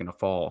each team's going to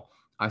fall.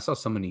 I saw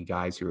so many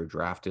guys who were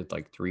drafted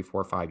like 3,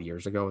 4, 5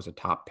 years ago as a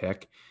top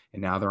pick,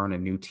 and now they're on a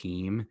new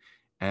team.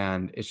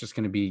 And it's just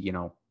going to be,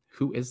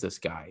 who is this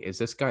guy? Is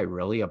this guy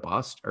really a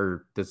bust,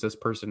 or does this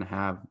person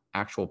have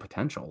actual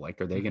potential?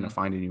 Like, are they going to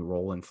find a new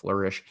role and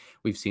flourish?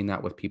 We've seen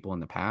that with people in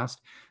the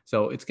past.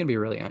 So it's going to be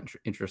really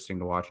interesting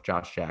to watch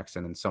Josh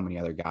Jackson and so many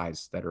other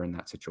guys that are in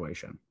that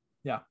situation.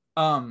 Yeah.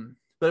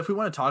 But if we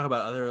want to talk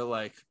about other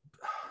like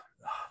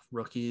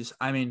rookies,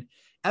 I mean,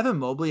 Evan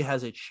Mobley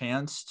has a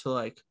chance to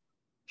like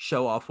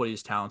show off what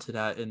he's talented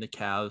at in the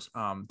Cavs.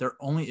 Their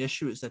only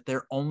issue is that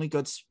their only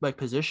good like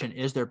position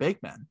is their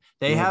big men.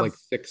 They have like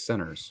 6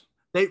 centers.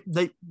 I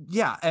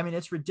mean,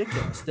 it's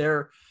ridiculous.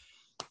 There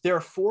are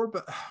 4,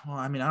 but well,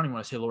 I mean, I don't even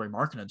want to say Lauri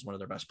Markkanen's one of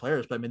their best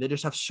players, but I mean, they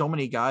just have so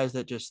many guys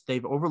that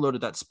they've overloaded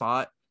that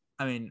spot.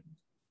 I mean,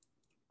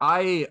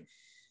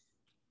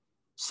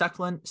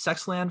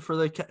 Sexland for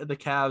the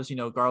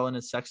Cavs, Garland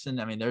and Sexton.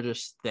 I mean, they're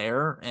just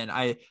there. And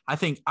I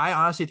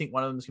honestly think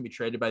one of them is going to be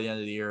traded by the end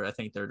of the year. I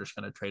think they're just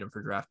going to trade them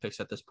for draft picks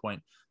at this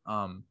point.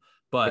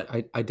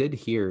 But I did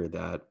hear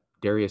that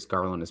Darius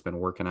Garland has been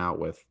working out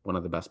with one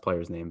of the best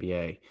players in the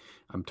NBA.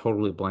 I'm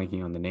totally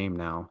blanking on the name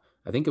now.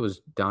 I think it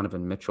was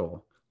Donovan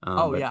Mitchell.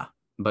 oh But yeah,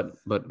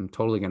 I'm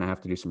totally going to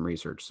have to do some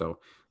research. So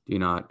do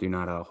not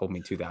hold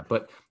me to that.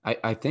 But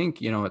I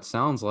think, it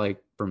sounds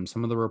like from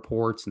some of the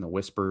reports and the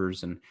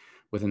whispers and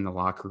within the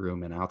locker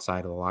room and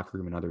outside of the locker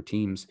room and other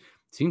teams,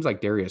 it seems like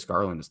Darius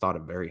Garland is thought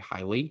of very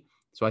highly.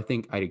 So I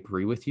think I'd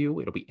agree with you.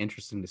 It'll be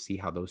interesting to see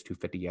how those two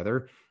fit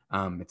together.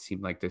 It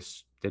seemed like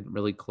this didn't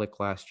really click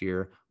last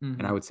year.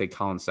 And I would say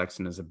Colin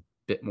Sexton is a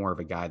bit more of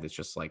a guy that's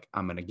just like,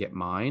 I'm going to get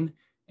mine.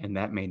 And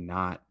that may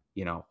not,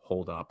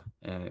 hold up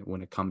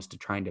when it comes to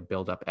trying to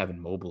build up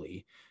Evan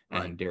Mobley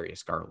right. and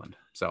Darius Garland.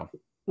 So,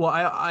 Well,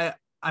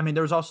 I mean,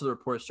 there was also the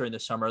reports during the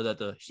summer that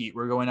the Heat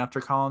were going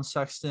after Colin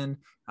Sexton.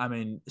 I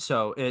mean,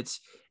 so it's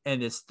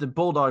the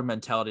bulldog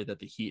mentality that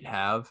the Heat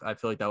have. I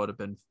feel like that would have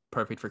been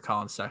perfect for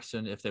Colin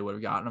Sexton if they would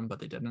have gotten him, but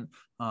they didn't.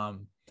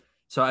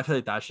 So I feel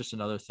like that's just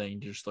another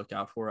thing to just look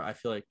out for. I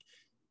feel like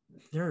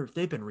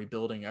they've been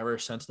rebuilding ever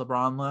since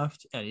LeBron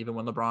left, and even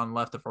when LeBron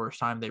left the first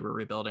time, they were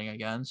rebuilding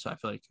again. So I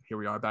feel like here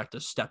we are back to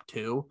step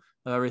 2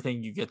 of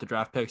everything. You get the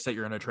draft picks that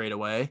you're going to trade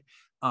away.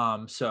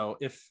 So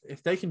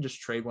if they can just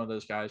trade one of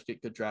those guys,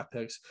 get good draft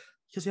picks,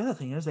 because the other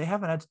thing is they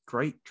haven't had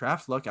great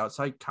draft luck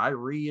outside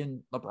Kyrie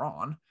and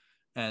LeBron,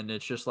 and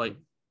it's just like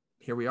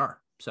here we are.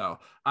 So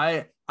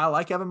I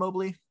like Evan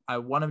Mobley. I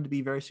want him to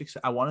be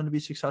I want him to be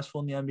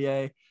successful in the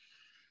NBA.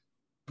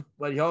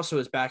 But he also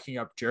is backing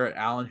up Jarrett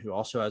Allen, who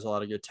also has a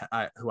lot of good,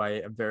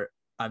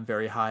 I'm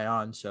very high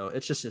on. So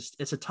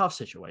it's a tough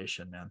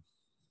situation, man.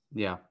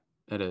 yeah,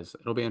 it is.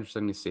 It'll be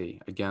interesting to see.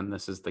 Again,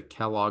 this is the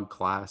Kellogg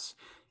class.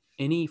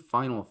 Any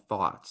final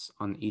thoughts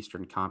on the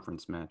Eastern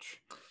Conference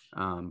match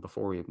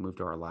before we move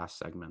to our last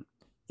segment?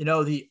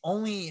 The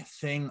only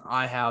thing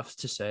I have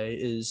to say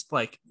is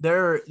like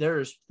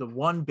there's the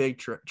one big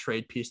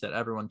trade piece that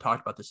everyone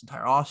talked about this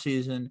entire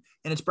offseason,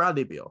 and it's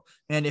Bradley Beal.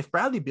 And if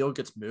Bradley Beal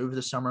gets moved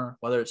this summer,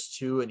 whether it's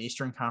to an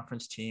Eastern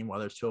Conference team,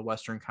 whether it's to a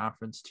Western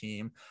Conference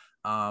team,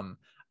 and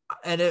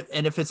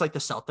if it's like the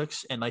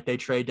Celtics and like they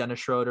trade Dennis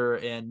Schroeder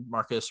and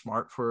Marcus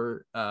Smart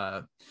for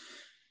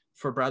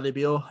Bradley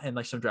Beal and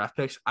like some draft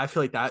picks, I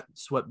feel like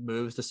that's what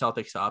moves the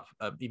Celtics up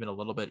even a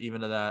little bit,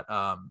 even to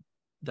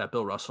that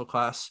Bill Russell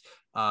class.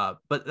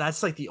 But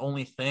that's like the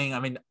only thing. I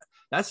mean,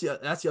 that's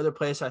the other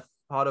place I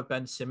thought of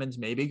Ben Simmons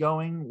maybe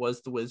going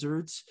was the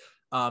Wizards.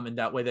 And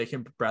that way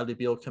Bradley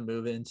Beal can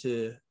move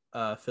into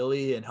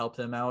Philly and help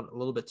them out a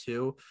little bit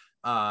too.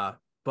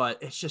 But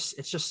it's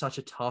just such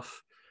a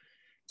tough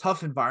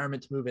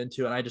environment to move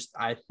into. And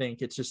I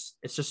think it's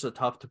just so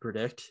tough to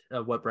predict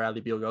what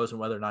Bradley Beal goes and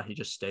whether or not he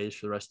just stays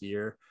for the rest of the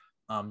year.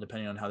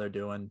 Depending on how they're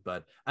doing.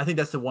 But I think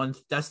that's the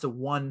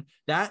one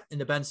that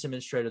and the Ben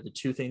Simmons trade are the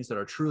two things that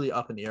are truly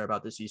up in the air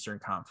about this Eastern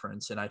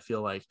Conference. And I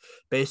feel like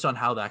based on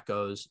how that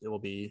goes, it will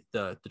be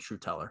the true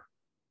teller.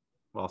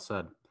 Well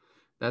said.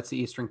 That's the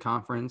Eastern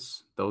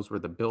Conference. Those were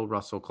the Bill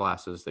Russell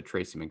classes, the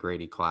Tracy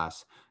McGrady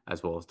class,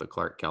 as well as the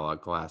Clark Kellogg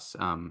class.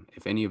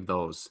 If any of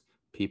those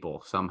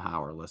people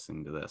somehow are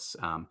listening to this,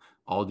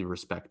 all due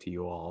respect to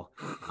you all.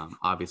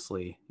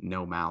 Obviously,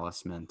 no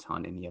malice meant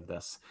on any of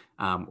this.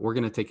 We're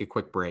going to take a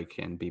quick break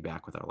and be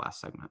back with our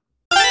last segment.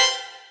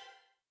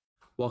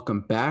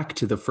 Welcome back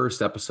to the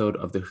first episode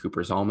of the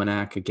Hooper's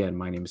Almanac. Again,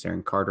 my name is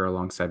Aaron Carter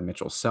alongside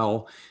Mitchell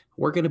Sell.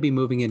 We're going to be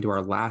moving into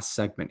our last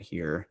segment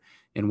here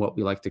in what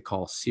we like to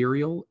call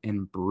cereal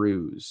and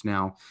brews.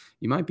 Now,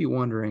 you might be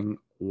wondering,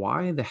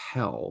 why the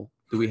hell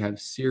do we have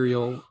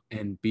cereal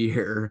and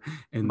beer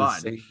in the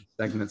same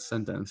segment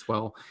sentence?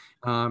 Well,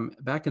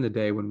 back in the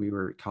day when we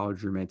were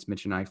college roommates,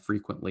 Mitch and I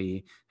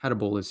frequently had a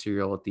bowl of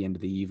cereal at the end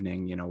of the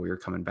evening. We were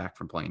coming back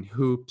from playing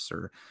hoops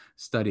or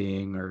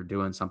studying or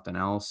doing something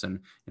else. And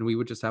we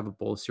would just have a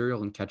bowl of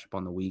cereal and catch up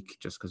on the week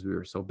just because we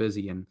were so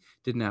busy and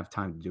didn't have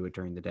time to do it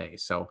during the day.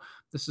 So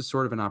this is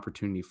sort of an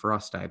opportunity for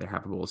us to either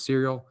have a bowl of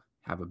cereal,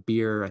 have a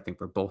beer. I think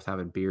we're both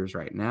having beers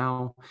right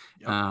now.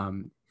 Yep.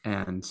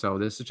 And so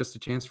this is just a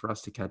chance for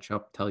us to catch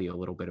up, tell you a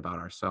little bit about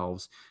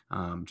ourselves,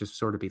 just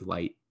sort of be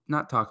light,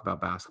 not talk about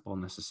basketball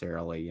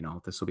necessarily.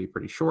 This will be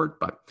pretty short,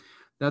 but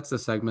that's the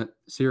segment,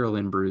 cereal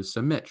and brews.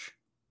 So Mitch,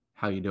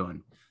 how you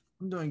doing?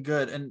 I'm doing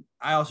good. And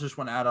I also just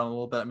want to add on a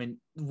little bit. I mean,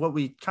 what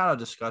we kind of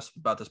discussed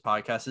about this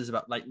podcast is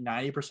about like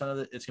 90% of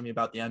it, it's going to be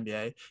about the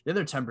NBA. The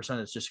other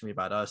 10% is just going to be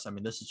about us. I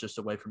mean, this is just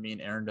a way for me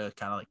and Aaron to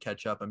kind of like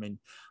catch up. I mean,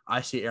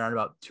 I see Aaron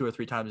about 2 or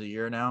 3 times a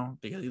year now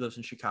because he lives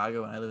in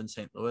Chicago and I live in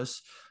St.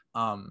 Louis.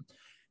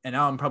 And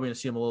now I'm probably going to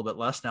see him a little bit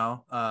less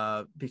now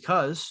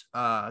because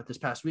this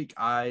past week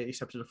I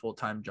accepted a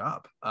full-time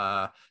job.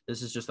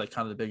 This is just like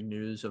kind of the big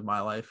news of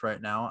my life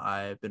right now.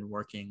 I've been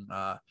working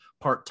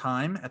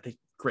part-time at the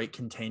Great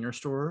Container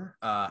Store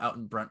out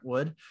in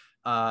Brentwood,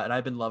 and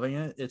I've been loving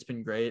it. It's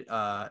been great.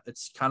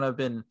 It's kind of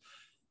been,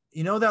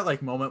 that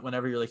like moment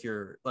whenever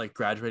you're like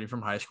graduating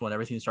from high school and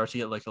everything starts to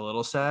get like a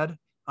little sad.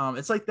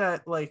 It's like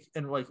that, like,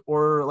 and like,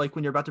 or like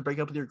when you're about to break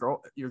up with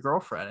your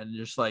girlfriend, and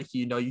just like,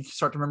 you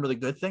start to remember the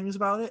good things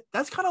about it.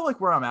 That's kind of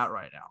like where I'm at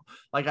right now.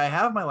 Like, I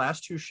have my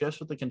last 2 shifts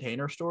with the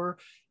Container Store,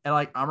 and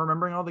like, I'm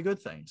remembering all the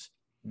good things,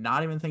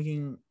 not even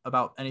thinking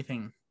about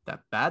anything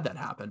that bad that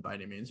happened by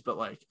any means. But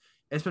like,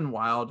 it's been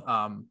wild.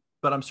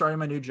 But I'm starting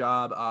my new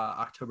job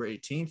October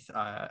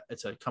 18th.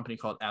 It's a company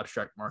called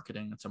Abstract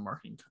Marketing. It's a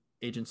marketing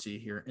agency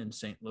here in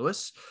St.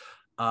 Louis.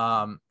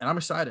 And I'm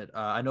excited.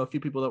 I know a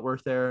few people that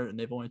work there, and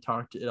they've only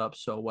talked it up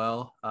so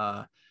well.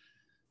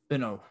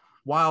 Been a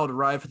wild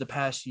ride for the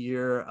past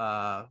year,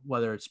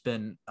 whether it's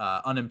been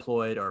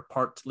unemployed or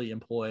partly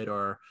employed,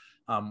 or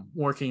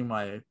working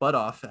my butt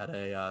off at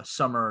a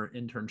summer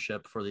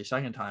internship for the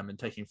second time and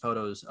taking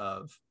photos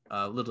of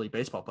Little League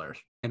baseball players.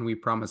 And we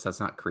promise that's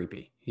not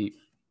creepy.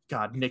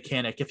 God, Nick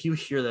Hannick, if you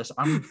hear this,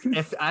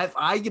 if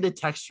I get a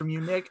text from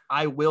you, Nick,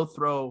 I will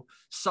throw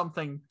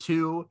something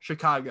to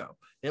Chicago.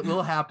 It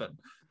will happen.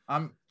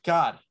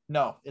 God,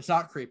 no, it's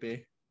not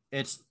creepy.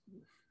 It's,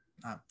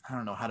 I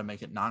don't know how to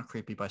make it non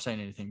creepy by saying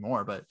anything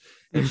more, but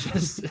it's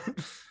just,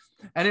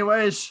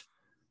 anyways.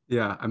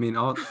 Yeah, I mean,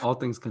 all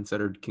things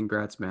considered,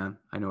 congrats, man.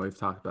 I know we've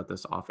talked about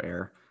this off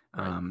air,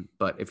 Right.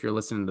 but if you're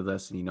listening to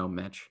this and you know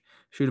Mitch,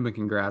 shoot him a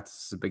congrats.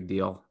 It's a big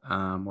deal.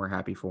 We're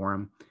happy for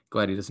him.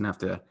 Glad he doesn't have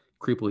to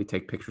creepily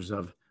take pictures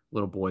of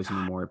little boys God,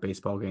 anymore at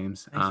baseball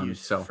games. thank you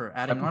So for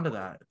adding happy on to for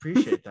that.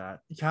 Appreciate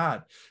that.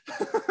 God.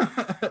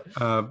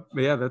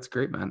 but yeah, that's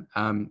great, man.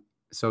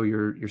 So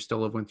you're still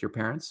living with your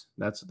parents?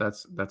 That's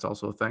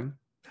also a thing.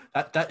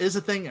 That is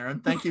a thing, Aaron.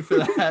 Thank you for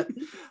that.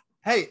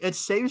 Hey, it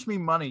saves me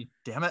money.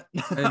 Damn it.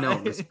 I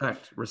know,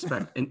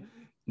 respect. And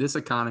this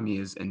economy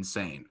is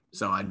insane.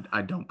 So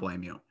I don't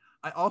blame you.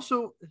 I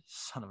also,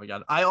 son of a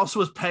gun, I also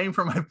was paying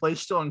for my place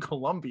still in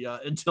Colombia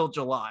until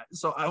July.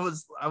 So I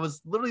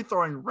was literally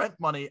throwing rent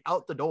money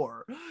out the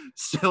door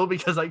still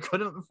because I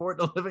couldn't afford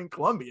to live in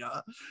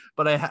Colombia.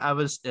 But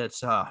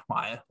it's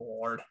my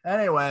Lord.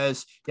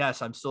 Anyways,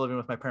 yes, I'm still living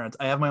with my parents.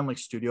 I have my own like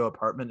studio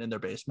apartment in their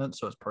basement,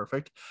 so it's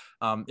perfect.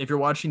 If you're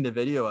watching the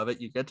video of it,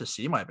 you get to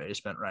see my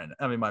basement right now.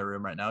 I mean, my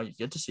room right now. You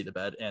get to see the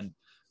bed and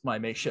my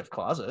makeshift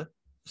closet.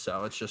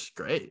 So it's just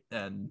great.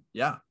 And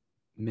yeah.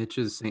 Mitch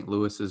is St.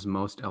 Louis's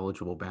most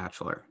eligible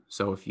bachelor.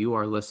 So if you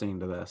are listening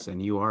to this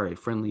and you are a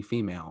friendly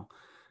female,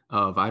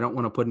 I don't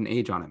want to put an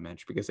age on it,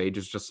 Mitch, because age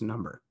is just a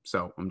number.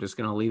 So I'm just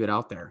going to leave it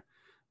out there.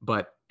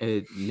 But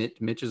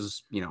Mitch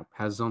is,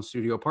 has his own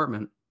studio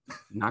apartment.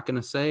 Not going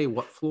to say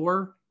what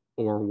floor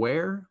or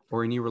where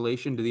or any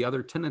relation to the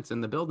other tenants in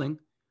the building,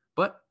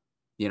 but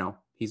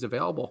he's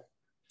available.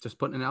 Just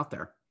putting it out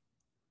there.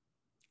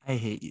 I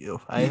hate you.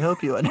 I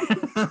hope you.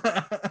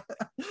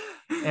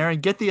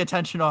 Aaron, get the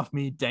attention off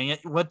me. Dang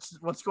it.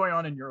 What's going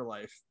on in your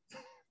life?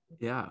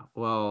 Yeah.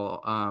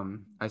 Well,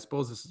 I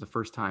suppose this is the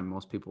first time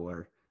most people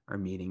are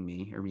meeting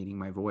me or meeting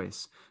my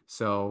voice.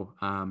 So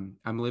I'm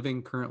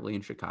living currently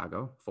in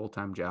Chicago,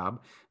 full-time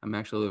job. I'm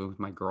actually living with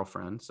my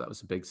girlfriend. So that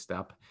was a big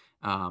step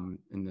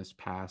in this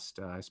past,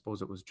 I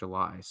suppose it was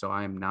July. So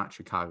I am not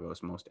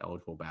Chicago's most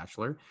eligible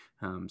bachelor.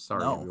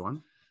 Sorry, No.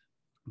 everyone.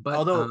 But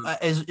Although,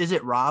 is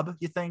it Rob?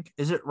 You think?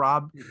 Is it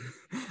Rob?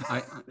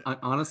 I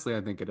honestly,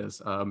 I think it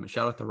is.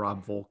 Shout out to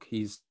Rob Volk.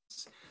 He's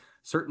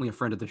certainly a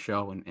friend of the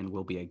show and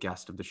will be a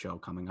guest of the show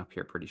coming up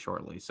here pretty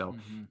shortly. So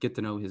get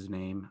to know his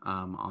name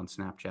on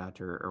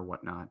Snapchat or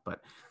whatnot. But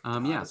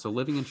yeah, so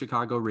living in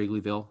Chicago,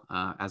 Wrigleyville,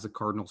 as a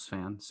Cardinals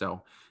fan.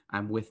 So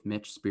I'm with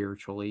Mitch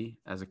spiritually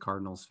as a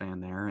Cardinals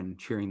fan there and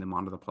cheering them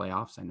on to the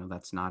playoffs. I know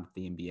that's not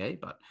the NBA,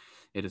 but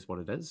it is what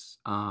it is.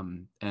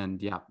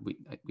 And yeah,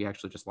 we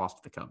actually just lost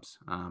to the Cubs.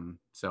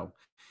 So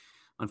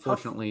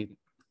unfortunately,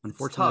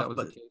 tough, that was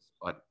the case.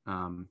 But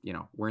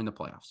we're in the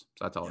playoffs,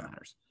 so that's all that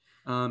matters.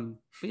 But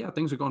yeah,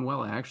 things are going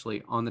well. I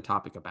actually, on the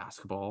topic of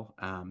basketball,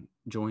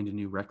 joined a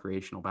new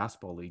recreational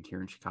basketball league here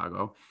in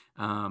Chicago.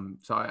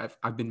 So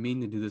I've been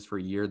meaning to do this for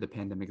a year. The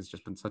pandemic has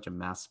just been such a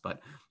mess,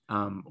 but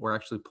we're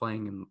actually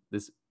playing in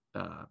this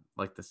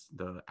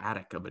the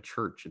attic of a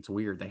church. It's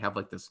weird. They have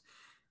like this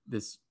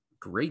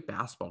great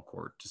basketball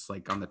court just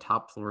like on the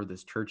top floor of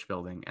this church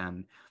building,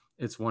 and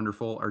it's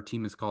wonderful. Our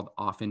team is called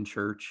Off in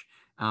Church.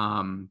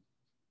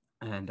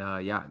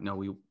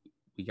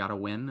 We got a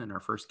win in our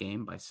first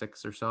game by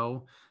 6 or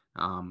so.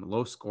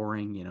 Low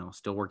scoring,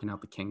 still working out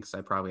the kinks.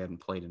 I probably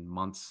hadn't played in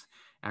months.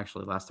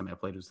 Actually, last time I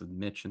played was with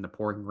Mitch in the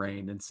pouring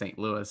rain in St.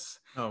 Louis.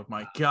 Oh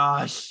my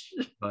gosh.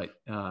 But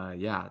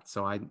yeah,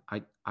 so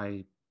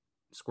I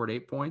scored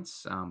 8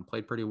 points,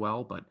 played pretty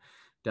well, but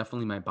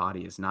definitely my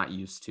body is not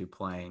used to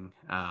playing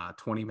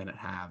 20-minute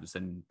halves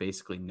and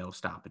basically no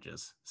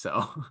stoppages.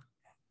 So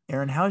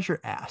Aaron, how's your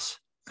ass?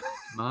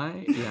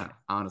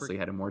 Honestly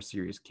had a more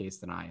serious case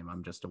than I am.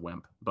 I'm just a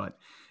wimp, but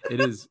it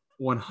is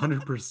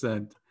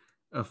 100%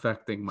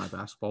 affecting my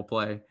basketball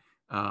play.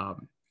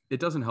 It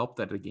doesn't help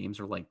that the games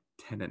are like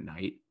 10 at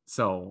night.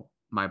 So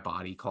my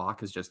body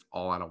clock is just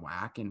all out of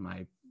whack, and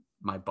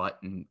my butt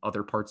and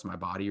other parts of my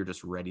body are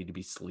just ready to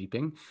be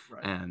sleeping.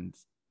 Right. And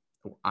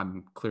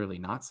I'm clearly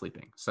not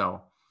sleeping.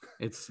 So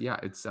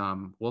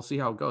we'll see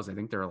how it goes. I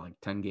think there are like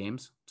 10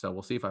 games. So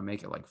we'll see if I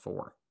make it like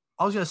 4.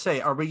 I was gonna say,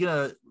 are we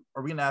gonna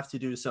have to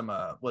do some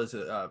what is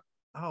it?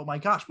 Oh my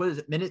gosh, what is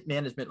it? Minute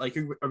management. Like,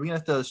 are we gonna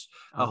have to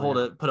Oh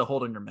yeah. put a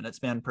hold on your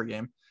minutes, man, per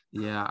game?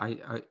 Yeah,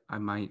 I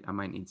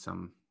might need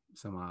some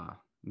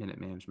minute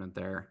management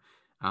there.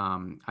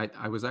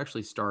 I was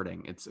actually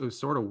starting. It was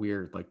sort of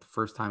weird, like the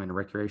first time in a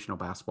recreational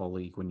basketball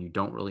league when you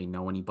don't really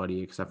know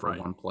anybody except for Right.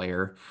 one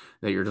player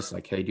that you're just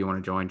like, hey, do you want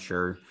to join?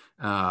 Sure.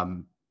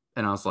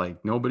 And I was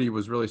like, nobody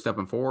was really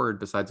stepping forward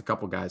besides a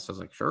couple guys. So I was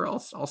like, sure, I'll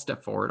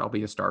step forward. I'll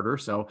be a starter.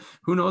 So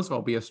who knows if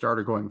I'll be a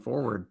starter going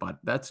forward, but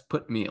that's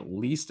put me at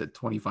least at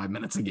 25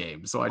 minutes a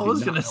game. So I I do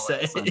was not gonna know what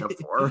I say. signed up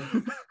for.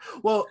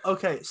 Well,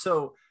 okay,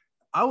 so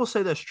I will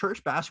say this: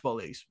 church basketball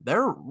leagues,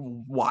 they're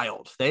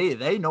wild.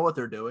 They know what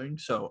they're doing.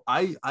 So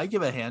I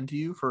give a hand to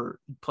you for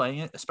playing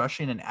it,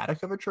 especially in an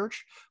attic of a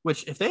church.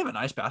 Which, if they have a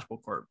nice basketball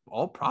court,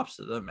 all props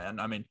to them, man.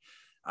 I mean,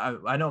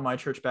 I know my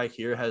church back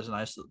here has a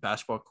nice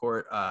basketball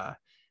court,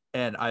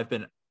 and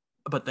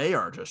but they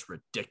are just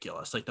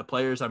ridiculous. Like the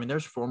players, I mean,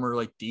 there's former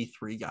like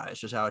D3 guys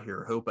just out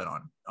here hooping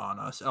on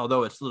us.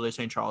 Although it's literally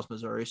St. Charles,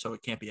 Missouri, so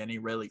it can't be any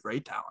really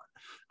great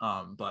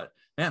talent. But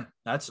man,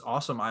 that's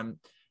awesome.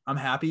 I'm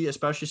happy,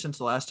 especially since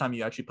the last time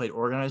you actually played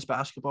organized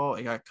basketball,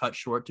 it got cut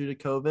short due to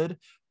COVID.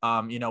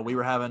 We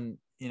were having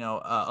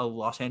a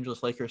Los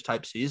Angeles Lakers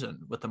type season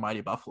with the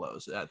Mighty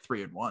Buffaloes at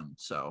 3-1.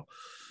 So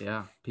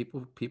Yeah,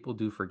 people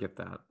do forget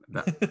that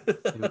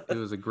it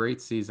was a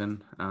great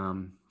season.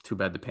 Too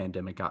bad the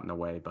pandemic got in the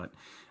way, but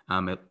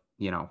it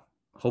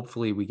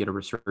hopefully we get a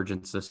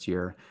resurgence this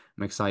year.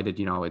 I'm excited.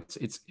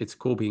 It's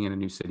cool being in a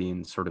new city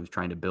and sort of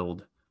trying to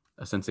build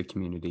a sense of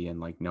community and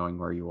like knowing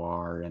where you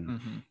are and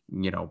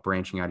mhm.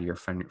 branching out of your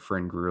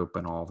friend group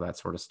and all of that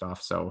sort of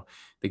stuff. So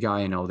the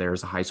guy I know there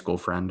is a high school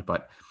friend,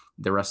 but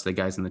the rest of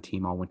the guys in the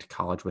team all went to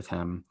college with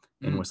him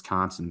in Mm,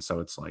 Wisconsin. So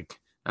it's like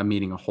I'm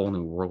meeting a whole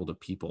new world of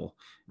people.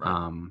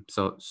 right.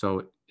 So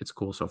it's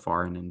cool so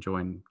far and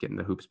enjoying getting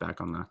the hoops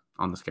back on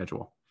the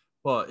schedule.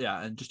 Well,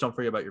 yeah, and just don't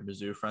forget about your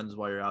Mizzou friends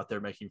while you're out there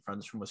making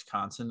friends from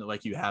Wisconsin,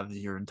 like you have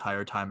your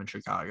entire time in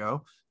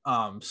Chicago.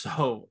 I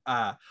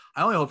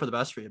only hope for the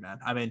best for you, man.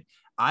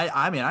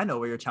 I know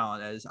where your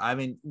talent is. I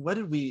mean, what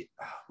did we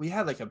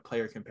had like a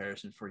player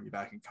comparison for you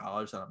back in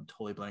college that I'm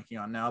totally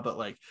blanking on now, but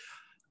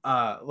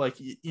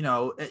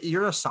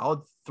you're a solid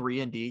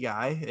 3-and-D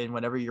guy, and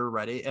whenever you're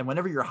ready and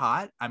whenever you're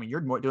hot, I mean,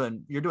 you're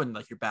doing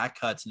like your back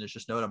cuts and there's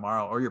just no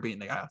tomorrow, or you're beating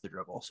the guy off the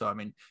dribble. So I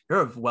mean,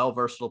 you're a well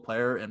versatile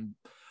player. And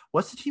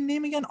what's the team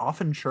name again?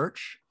 Often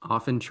Church.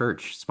 Often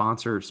Church,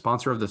 sponsor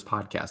of this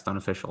podcast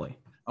unofficially.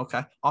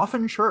 Okay.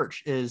 Often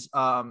Church is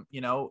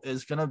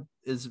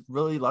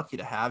really lucky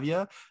to have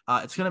you.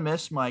 It's gonna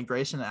miss my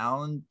Grayson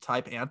Allen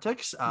type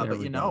antics, There but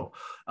we go.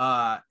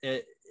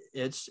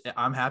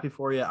 I'm happy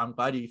for you. I'm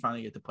glad you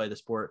finally get to play the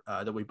sport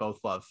that we both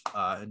love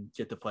and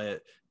get to play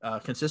it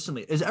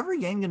consistently. Is every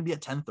game going to be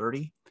at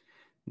 10:30?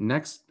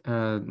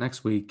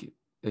 Next week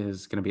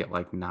is going to be at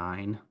like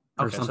 9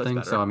 or Okay, so it's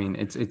something. So better. I mean,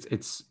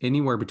 it's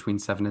anywhere between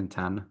 7 and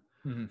 10.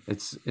 Mm-hmm.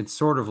 It's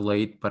sort of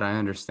late, but I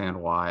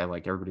understand why.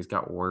 Like everybody's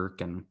got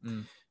work and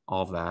Mm.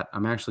 all of that.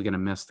 I'm actually going to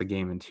miss the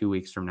game in 2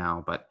 weeks from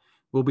now, but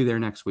we'll be there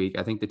next week.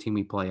 I think the team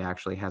we play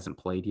actually hasn't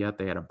played yet.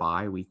 They had a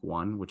bye week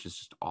 1, which is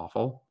just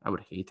awful. I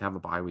would hate to have a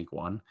bye week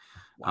 1.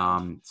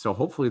 Wild. So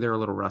hopefully they're a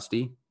little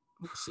rusty.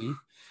 We'll see.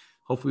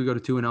 Hopefully we go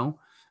to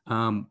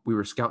 2-0. We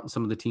were scouting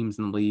some of the teams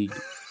in the league.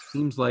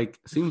 Seems like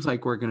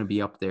we're going to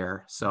be up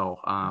there. So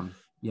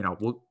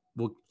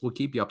we'll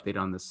keep you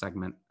updated on this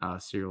segment,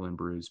 Cereal and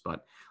Brews.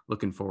 But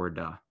looking forward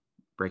to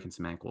breaking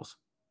some ankles.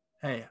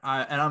 Hey,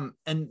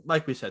 and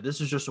like we said,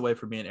 this is just a way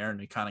for me and Aaron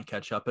to kind of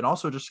catch up, and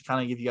also just to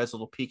kind of give you guys a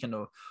little peek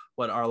into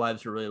what our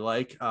lives are really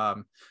like.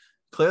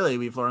 Clearly,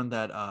 we've learned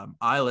that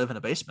I live in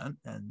a basement,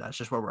 and that's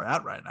just where we're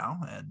at right now,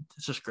 and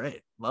it's just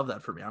great. Love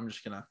that for me. I'm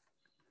just gonna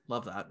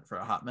love that for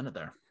a hot minute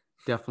there.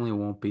 Definitely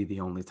won't be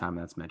the only time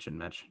that's mentioned,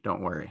 Mitch.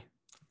 Don't worry.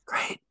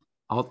 Great.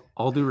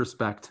 All due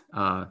respect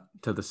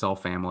to the Sell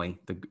family,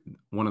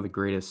 one of the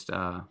greatest,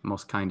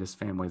 most kindest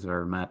families I've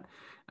ever met.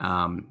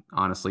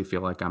 Honestly,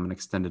 feel like I'm an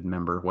extended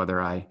member.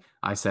 Whether I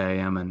say I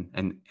am,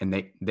 and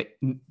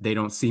they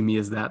don't see me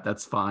as that.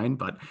 That's fine.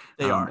 But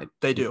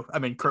They do. I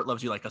mean, Kurt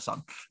loves you like a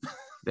son.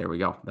 there we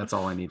go. That's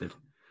all I needed.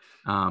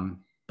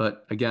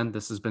 But again,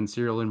 this has been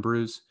Cereal and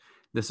Brews.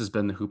 This has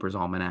been the Hooper's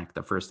Almanac,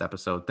 the first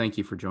episode. Thank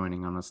you for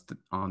joining us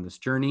on this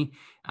journey.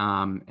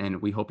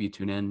 And we hope you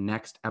tune in.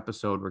 Next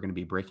episode, we're going to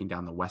be breaking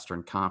down the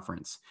Western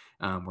Conference.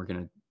 We're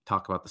going to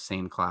talk about the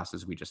same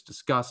classes we just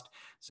discussed.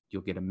 So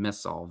you'll get to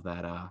miss all of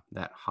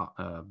that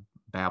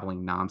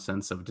babbling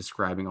nonsense of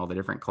describing all the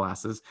different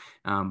classes.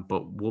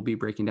 But we'll be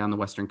breaking down the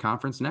Western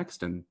Conference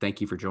next. And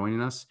thank you for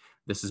joining us.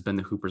 This has been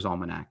the Hooper's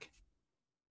Almanac.